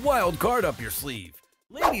about a wild card up your sleeve.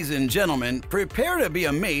 Ladies and gentlemen, prepare to be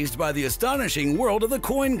amazed by the astonishing world of the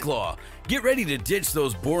Coin Claw. Get ready to ditch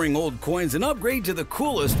those boring old coins and upgrade to the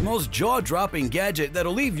coolest, most jaw-dropping gadget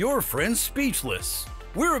that'll leave your friends speechless.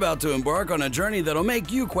 We're about to embark on a journey that'll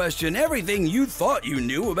make you question everything you thought you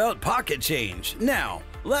knew about pocket change. Now,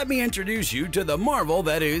 let me introduce you to the marvel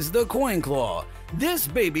that is the Coin Claw. This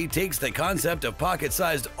baby takes the concept of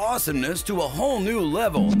pocket-sized awesomeness to a whole new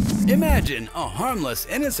level. Imagine a harmless,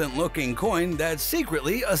 innocent-looking coin that's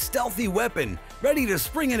secretly a stealthy weapon, ready to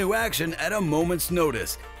spring into action at a moment's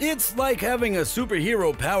notice. It's like having a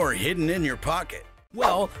superhero power hidden in your pocket.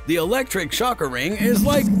 Well, the electric shocker ring is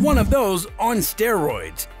like one of those on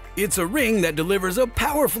steroids. It's a ring that delivers a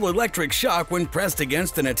powerful electric shock when pressed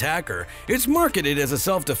against an attacker. It's marketed as a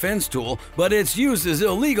self-defense tool, but its use is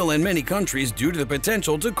illegal in many countries due to the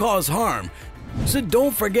potential to cause harm. So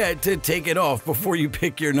don't forget to take it off before you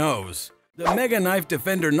pick your nose. The Mega Knife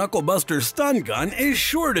Defender Knuckle Buster Stun Gun is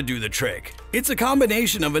sure to do the trick. It's a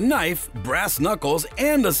combination of a knife, brass knuckles,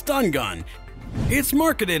 and a stun gun. It's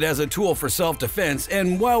marketed as a tool for self-defense,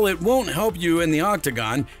 and while it won't help you in the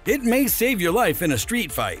octagon, it may save your life in a street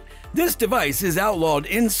fight. This device is outlawed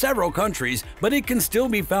in several countries, but it can still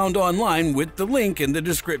be found online with the link in the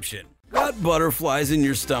description. Got butterflies in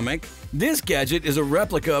your stomach? This gadget is a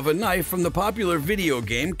replica of a knife from the popular video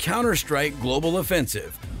game Counter-Strike Global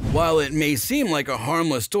Offensive. While it may seem like a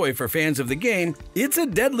harmless toy for fans of the game, it's a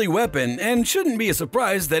deadly weapon and shouldn't be a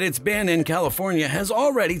surprise that its ban in California has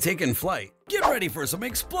already taken flight. Get ready for some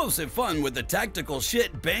explosive fun with the Tactical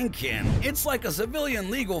Shit Bang Can. It's like a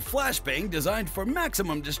civilian legal flashbang designed for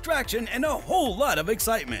maximum distraction and a whole lot of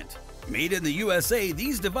excitement. Made in the USA,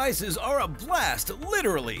 these devices are a blast,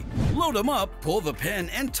 literally. Load them up, pull the pin,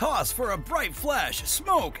 and toss for a bright flash,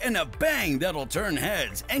 smoke, and a bang that'll turn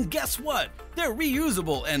heads. And guess what? They're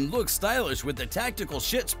reusable and look stylish with the Tactical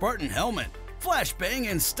Shit Spartan helmet. Flashbang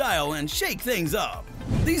in style and shake things up.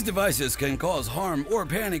 These devices can cause harm or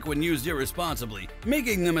panic when used irresponsibly,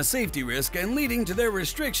 making them a safety risk and leading to their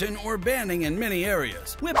restriction or banning in many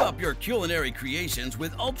areas. Whip up your culinary creations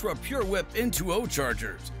with Ultra Pure Whip N2O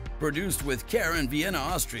chargers. Produced with care in Vienna,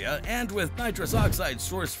 Austria, and with nitrous oxide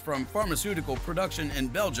sourced from pharmaceutical production in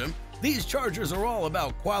Belgium, these chargers are all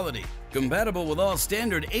about quality. Compatible with all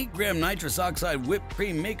standard 8-gram nitrous oxide whipped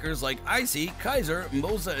cream makers like Icy, Kaiser,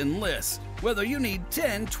 Mosa, and Liss. Whether you need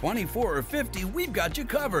 10, 24, or 50, we've got you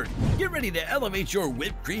covered. Get ready to elevate your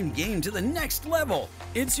whipped cream game to the next level.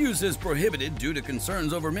 Its use is prohibited due to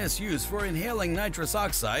concerns over misuse for inhaling nitrous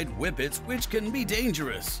oxide whippets, which can be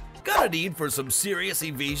dangerous. Got a need for some serious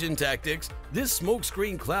evasion tactics? This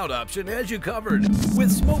smokescreen cloud option has you covered.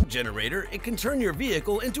 With Smoke Generator, it can turn your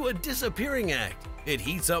vehicle into a disappearing act. It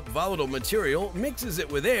heats up volatile material, mixes it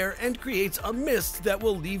with air, and creates a mist that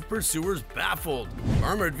will leave pursuers baffled.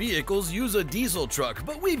 Armored vehicles use a diesel truck,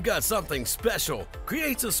 but we've got something special.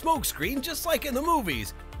 Creates a smokescreen just like in the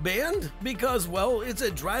movies. Banned? Because, well, it's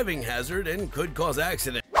a driving hazard and could cause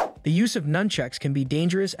accidents. The use of nunchucks can be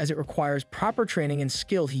dangerous as it requires proper training and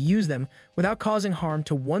skill to use them without causing harm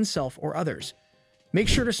to oneself or others. Make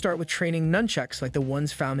sure to start with training nunchucks like the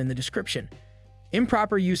ones found in the description.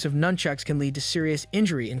 Improper use of nunchucks can lead to serious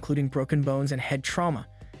injury, including broken bones and head trauma.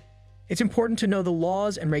 It's important to know the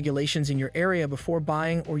laws and regulations in your area before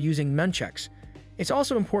buying or using nunchucks. It's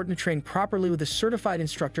also important to train properly with a certified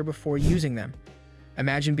instructor before using them.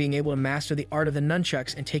 Imagine being able to master the art of the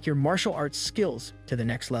nunchucks and take your martial arts skills to the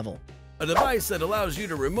next level. A device that allows you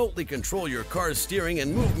to remotely control your car's steering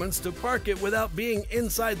and movements to park it without being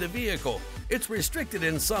inside the vehicle. It's restricted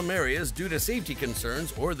in some areas due to safety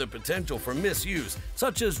concerns or the potential for misuse,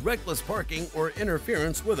 such as reckless parking or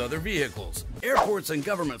interference with other vehicles. Airports and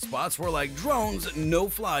government spots were like drones,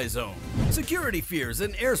 no-fly zone. Security fears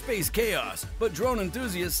and airspace chaos, but drone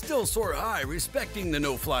enthusiasts still soar high respecting the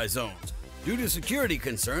no-fly zones. Due to security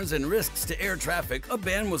concerns and risks to air traffic, a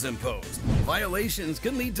ban was imposed. Violations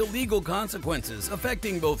can lead to legal consequences,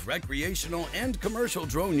 affecting both recreational and commercial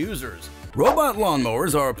drone users. Robot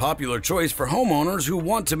lawnmowers are a popular choice for homeowners who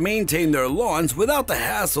want to maintain their lawns without the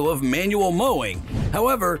hassle of manual mowing.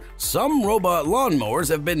 However, some robot lawnmowers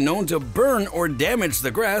have been known to burn or damage the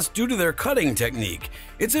grass due to their cutting technique.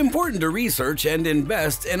 It's important to research and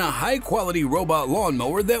invest in a high-quality robot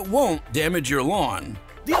lawnmower that won't damage your lawn.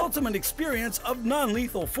 The ultimate experience of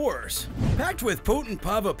non-lethal force. Packed with potent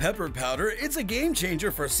Pava pepper powder, it's a game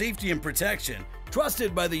changer for safety and protection.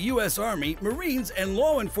 Trusted by the U.S. Army, Marines, and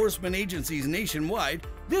law enforcement agencies nationwide,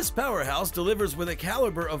 this powerhouse delivers with a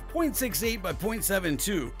caliber of .68 by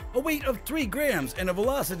 .72, a weight of 3 grams, and a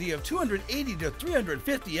velocity of 280 to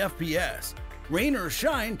 350 FPS. Rain or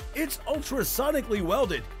shine, it's ultrasonically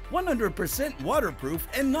welded, 100% waterproof,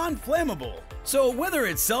 and non-flammable. So whether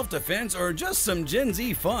it's self-defense or just some Gen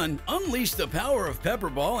Z fun, unleash the power of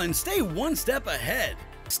Pepperball and stay one step ahead.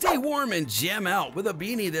 Stay warm and jam out with a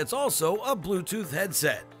beanie that's also a Bluetooth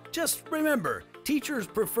headset. Just remember, teachers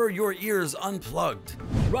prefer your ears unplugged.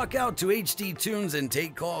 Rock out to HD tunes and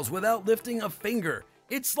take calls without lifting a finger.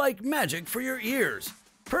 It's like magic for your ears.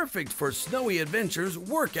 Perfect for snowy adventures,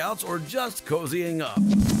 workouts, or just cozying up.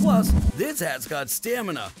 Plus, this hat's got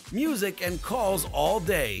stamina, music, and calls all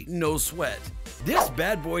day, no sweat. This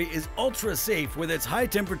bad boy is ultra safe with its high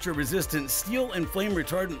temperature resistant steel and flame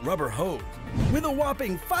retardant rubber hose. With a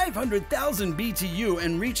whopping 500,000 BTU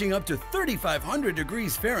and reaching up to 3,500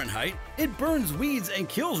 degrees Fahrenheit, it burns weeds and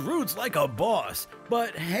kills roots like a boss.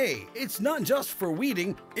 But hey, it's not just for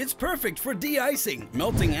weeding, it's perfect for de-icing,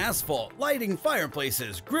 melting asphalt, lighting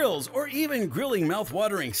fireplaces, grills, or even grilling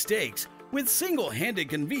mouth-watering steaks. With single-handed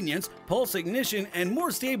convenience, pulse ignition, and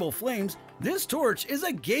more stable flames, this torch is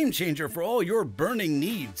a game-changer for all your burning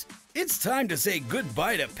needs. It's time to say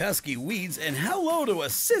goodbye to pesky weeds and hello to a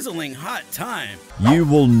sizzling hot time. You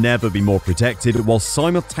will never be more protected while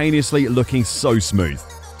simultaneously looking so smooth.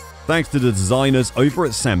 Thanks to the designers over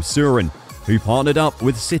at Samsurian, who partnered up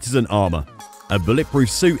with Citizen Armor. A bulletproof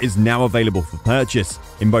suit is now available for purchase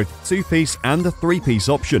in both 2-piece and the 3-piece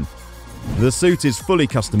option. The suit is fully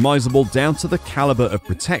customizable down to the caliber of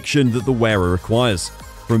protection that the wearer requires,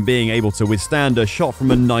 from being able to withstand a shot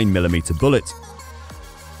from a 9mm bullet,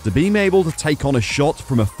 to being able to take on a shot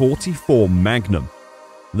from a .44 Magnum.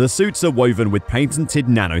 The suits are woven with patented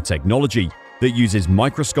nanotechnology that uses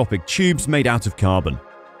microscopic tubes made out of carbon,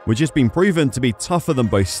 which has been proven to be tougher than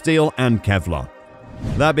both steel and Kevlar.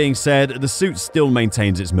 That being said, the suit still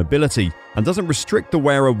maintains its mobility and doesn't restrict the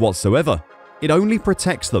wearer whatsoever. It only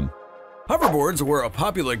protects them. Hoverboards were a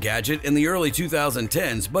popular gadget in the early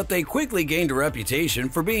 2010s, but they quickly gained a reputation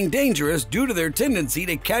for being dangerous due to their tendency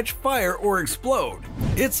to catch fire or explode.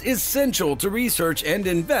 It's essential to research and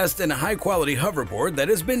invest in a high-quality hoverboard that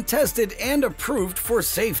has been tested and approved for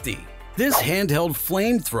safety. This handheld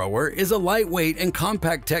flamethrower is a lightweight and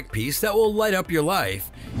compact tech piece that will light up your life.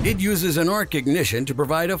 It uses an arc ignition to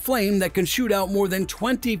provide a flame that can shoot out more than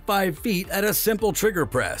 25 feet at a simple trigger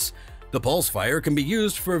press. The pulse fire can be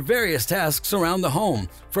used for various tasks around the home,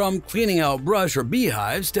 from cleaning out brush or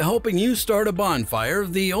beehives to helping you start a bonfire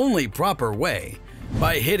the only proper way,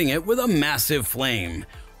 by hitting it with a massive flame.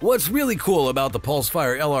 What's really cool about the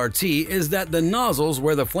Pulsefire LRT is that the nozzles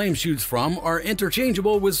where the flame shoots from are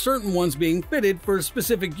interchangeable, with certain ones being fitted for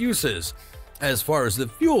specific uses. As far as the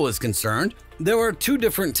fuel is concerned, there are 2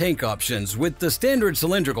 different tank options, with the standard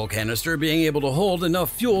cylindrical canister being able to hold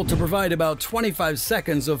enough fuel to provide about 25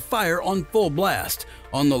 seconds of fire on full blast.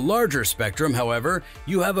 On the larger spectrum, however,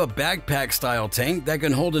 you have a backpack-style tank that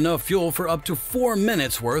can hold enough fuel for up to 4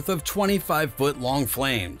 minutes worth of 25-foot-long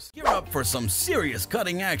flames. Gear up for some serious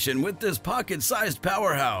cutting action with this pocket-sized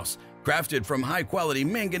powerhouse. Crafted from high-quality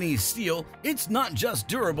manganese steel, it's not just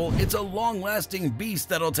durable, it's a long-lasting beast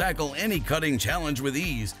that'll tackle any cutting challenge with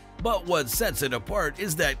ease. But what sets it apart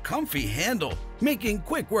is that comfy handle, making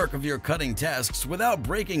quick work of your cutting tasks without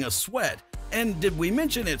breaking a sweat. And did we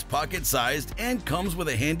mention it's pocket-sized and comes with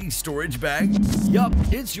a handy storage bag? Yup,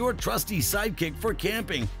 it's your trusty sidekick for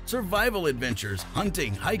camping, survival adventures,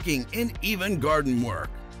 hunting, hiking, and even garden work.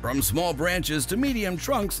 From small branches to medium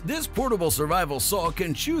trunks, this portable survival saw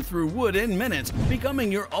can chew through wood in minutes,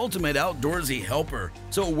 becoming your ultimate outdoorsy helper.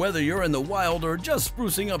 So whether you're in the wild or just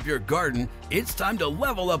sprucing up your garden, it's time to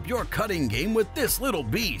level up your cutting game with this little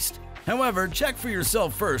beast. However, check for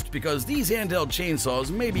yourself first because these handheld chainsaws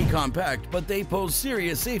may be compact, but they pose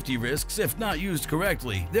serious safety risks if not used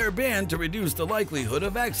correctly. They're banned to reduce the likelihood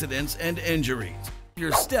of accidents and injuries.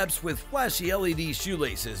 Your steps with flashy LED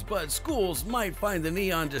shoelaces, but schools might find the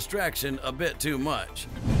neon distraction a bit too much.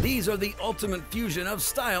 These are the ultimate fusion of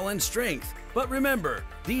style and strength. But remember,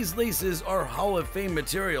 these laces are Hall of Fame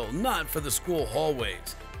material, not for the school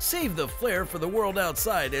hallways. Save the flair for the world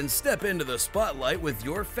outside and step into the spotlight with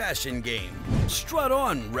your fashion game. Strut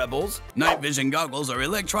on, rebels! Night vision goggles are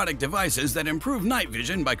electronic devices that improve night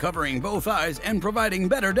vision by covering both eyes and providing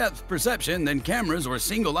better depth perception than cameras or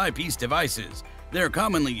single eyepiece devices. They're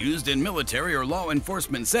commonly used in military or law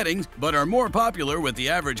enforcement settings, but are more popular with the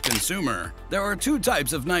average consumer. There are two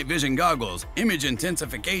types of night vision goggles: image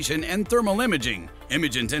intensification and thermal imaging.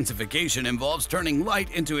 Image intensification involves turning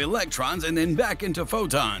light into electrons and then back into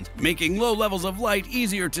photons, making low levels of light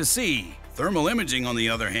easier to see. Thermal imaging, on the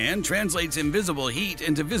other hand, translates invisible heat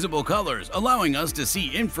into visible colors, allowing us to see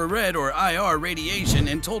infrared or IR radiation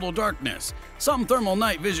in total darkness. Some thermal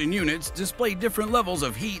night vision units display different levels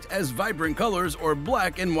of heat as vibrant colors or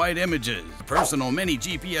black and white images. Personal Mini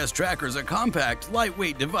GPS Tracker is a compact,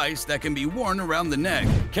 lightweight device that can be worn around the neck,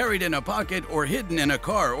 carried in a pocket, or hidden in a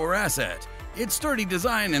car or asset. Its sturdy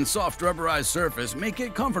design and soft rubberized surface make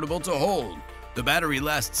it comfortable to hold. The battery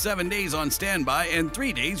lasts 7 days on standby and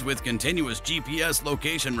 3 days with continuous GPS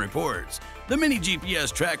location reports. The Mini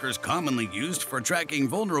GPS Tracker is commonly used for tracking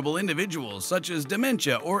vulnerable individuals such as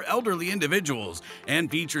dementia or elderly individuals and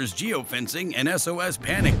features geofencing and SOS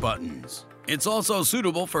panic buttons. It's also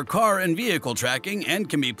suitable for car and vehicle tracking and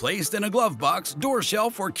can be placed in a glove box, door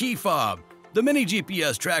shelf, or key fob. The Mini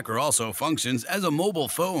GPS Tracker also functions as a mobile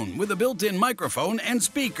phone with a built-in microphone and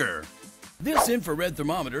speaker. This infrared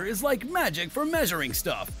thermometer is like magic for measuring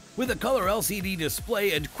stuff. With a color LCD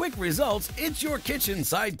display and quick results, it's your kitchen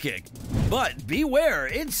sidekick. But beware,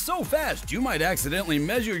 it's so fast you might accidentally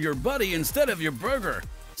measure your buddy instead of your burger.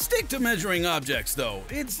 Stick to measuring objects though.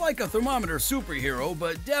 It's like a thermometer superhero,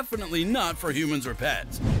 but definitely not for humans or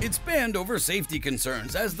pets. It's banned over safety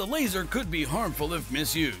concerns, as the laser could be harmful if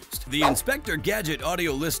misused. The Inspector Gadget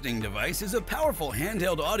audio listening device is a powerful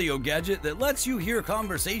handheld audio gadget that lets you hear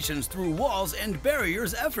conversations through walls and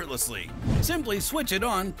barriers effortlessly. Simply switch it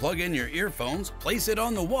on, plug in your earphones, place it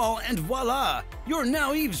on the wall, and voila! You're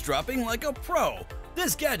now eavesdropping like a pro.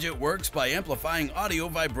 This gadget works by amplifying audio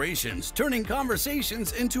vibrations, turning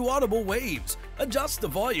conversations into audible waves. Adjust the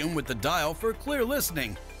volume with the dial for clear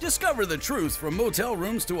listening. Discover the truth from motel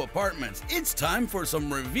rooms to apartments. It's time for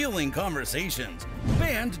some revealing conversations.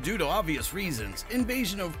 Banned due to obvious reasons,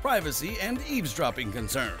 invasion of privacy, and eavesdropping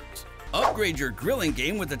concerns. Upgrade your grilling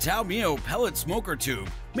game with the Tao Mio pellet smoker tube.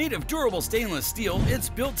 Made of durable stainless steel, it's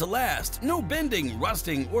built to last. No bending,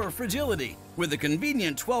 rusting, or fragility. With a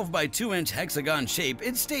convenient 12 by 2 inch hexagon shape,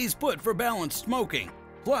 it stays put for balanced smoking.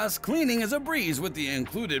 Plus, cleaning is a breeze with the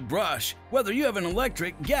included brush. Whether you have an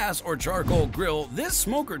electric, gas, or charcoal grill, this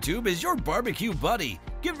smoker tube is your barbecue buddy.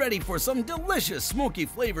 Get ready for some delicious smoky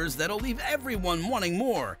flavors that'll leave everyone wanting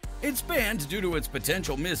more. It's banned due to its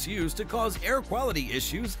potential misuse to cause air quality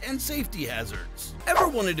issues and safety hazards. Ever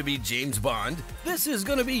wanted to be James Bond? This is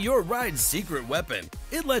gonna be your ride's secret weapon.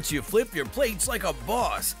 It lets you flip your plates like a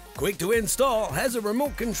boss. Quick to install, has a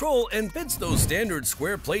remote control, and fits those standard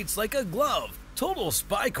square plates like a glove. Total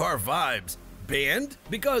spy car vibes. Banned?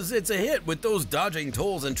 Because it's a hit with those dodging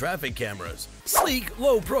tolls and traffic cameras. Sleek,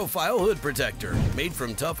 low-profile hood protector. Made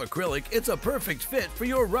from tough acrylic, it's a perfect fit for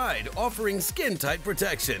your ride, offering skin-tight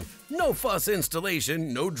protection. No fuss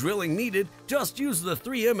installation, no drilling needed, just use the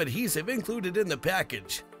 3M adhesive included in the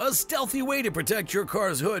package. A stealthy way to protect your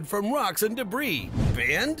car's hood from rocks and debris.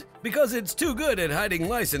 Banned? Because it's too good at hiding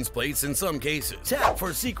license plates in some cases. Tap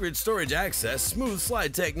for secret storage access, smooth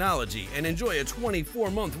slide technology, and enjoy a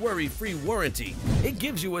 24-month worry-free warranty. It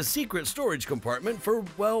gives you a secret storage compartment for,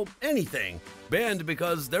 well, anything. Banned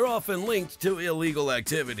because they're often linked to illegal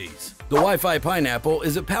activities. The Wi-Fi Pineapple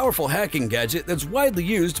is a powerful hacking gadget that's widely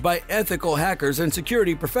used by ethical hackers and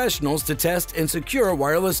security professionals to test and secure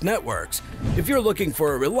wireless networks. If you're looking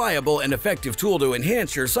for a reliable and effective tool to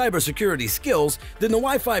enhance your cybersecurity skills, then the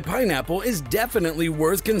Wi-Fi Pineapple is definitely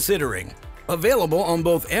worth considering. Available on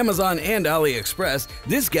both Amazon and AliExpress,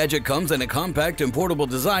 this gadget comes in a compact and portable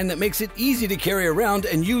design that makes it easy to carry around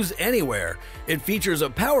and use anywhere. It features a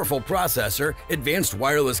powerful processor, advanced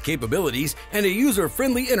wireless capabilities, and a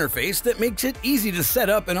user-friendly interface that makes it easy to set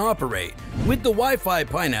up and operate. With the Wi-Fi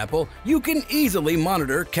Pineapple, you can easily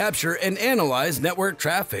monitor, capture, and analyze network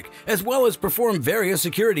traffic, as well as perform various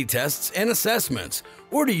security tests and assessments.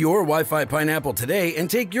 Order your Wi-Fi Pineapple today and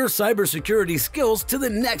take your cybersecurity skills to the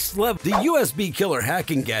next level. The USB Killer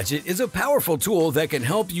Hacking Gadget is a powerful tool that can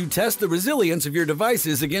help you test the resilience of your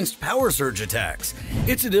devices against power surge attacks.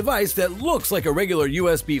 It's a device that looks like a regular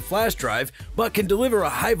USB flash drive, but can deliver a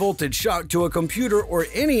high-voltage shock to a computer or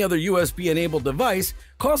any other USB-enabled device,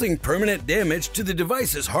 causing permanent damage to the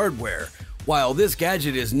device's hardware. While this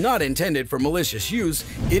gadget is not intended for malicious use,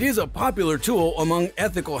 it is a popular tool among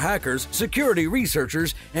ethical hackers, security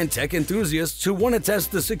researchers, and tech enthusiasts who want to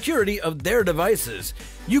test the security of their devices.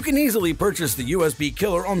 You can easily purchase the USB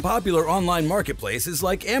Killer on popular online marketplaces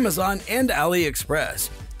like Amazon and AliExpress.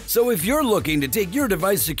 So if you're looking to take your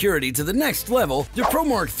device security to the next level, the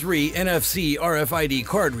ProMark 3 NFC RFID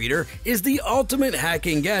card reader is the ultimate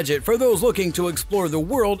hacking gadget for those looking to explore the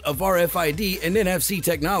world of RFID and NFC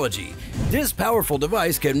technology. This powerful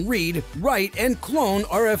device can read, write, and clone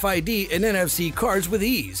RFID and NFC cards with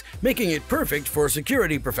ease, making it perfect for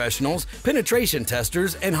security professionals, penetration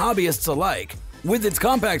testers, and hobbyists alike. With its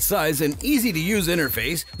compact size and easy-to-use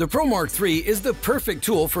interface, the ProMark 3 is the perfect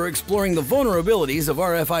tool for exploring the vulnerabilities of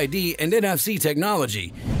RFID and NFC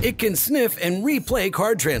technology. It can sniff and replay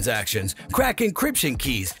card transactions, crack encryption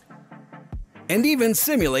keys, and even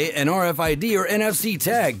simulate an RFID or NFC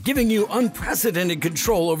tag, giving you unprecedented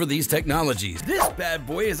control over these technologies. This bad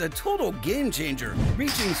boy is a total game changer,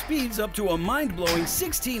 reaching speeds up to a mind-blowing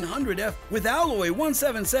 1600F with alloy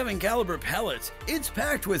 177 caliber pellets. It's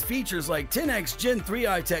packed with features like 10x Gen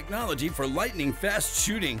 3i technology for lightning-fast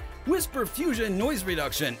shooting, Whisper Fusion noise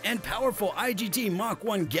reduction, and powerful IGT Mach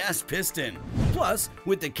 1 gas piston. Plus,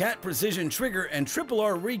 with the CAT Precision trigger and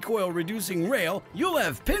R recoil reducing rail, you'll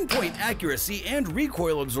have pinpoint accuracy and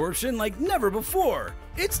recoil absorption like never before.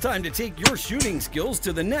 It's time to take your shooting skills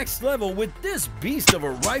to the next level with this beast of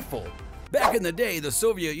a rifle. Back in the day, the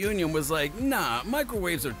Soviet Union was like, nah,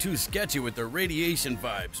 microwaves are too sketchy with their radiation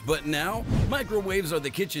vibes. But now, microwaves are the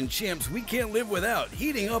kitchen champs we can't live without,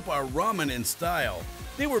 heating up our ramen in style.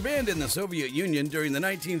 They were banned in the Soviet Union during the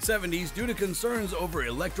 1970s due to concerns over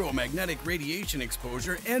electromagnetic radiation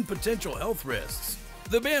exposure and potential health risks.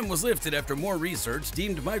 The ban was lifted after more research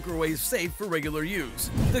deemed microwaves safe for regular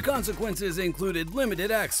use. The consequences included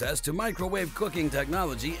limited access to microwave cooking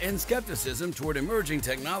technology and skepticism toward emerging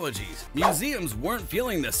technologies. Museums weren't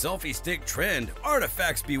feeling the selfie stick trend.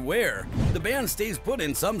 Artifacts beware. The ban stays put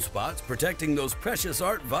in some spots, protecting those precious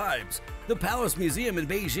art vibes. The Palace Museum in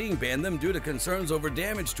Beijing banned them due to concerns over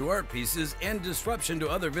damage to art pieces and disruption to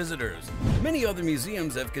other visitors. Many other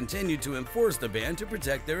museums have continued to enforce the ban to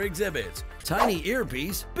protect their exhibits. Tiny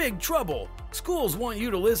earpiece, big trouble. Schools want you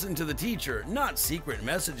to listen to the teacher, not secret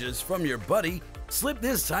messages from your buddy. Slip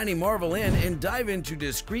this tiny marvel in and dive into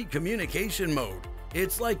discreet communication mode.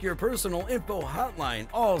 It's like your personal info hotline,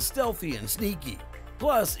 all stealthy and sneaky.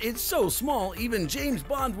 Plus, it's so small even James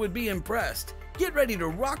Bond would be impressed. Get ready to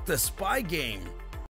rock the spy game.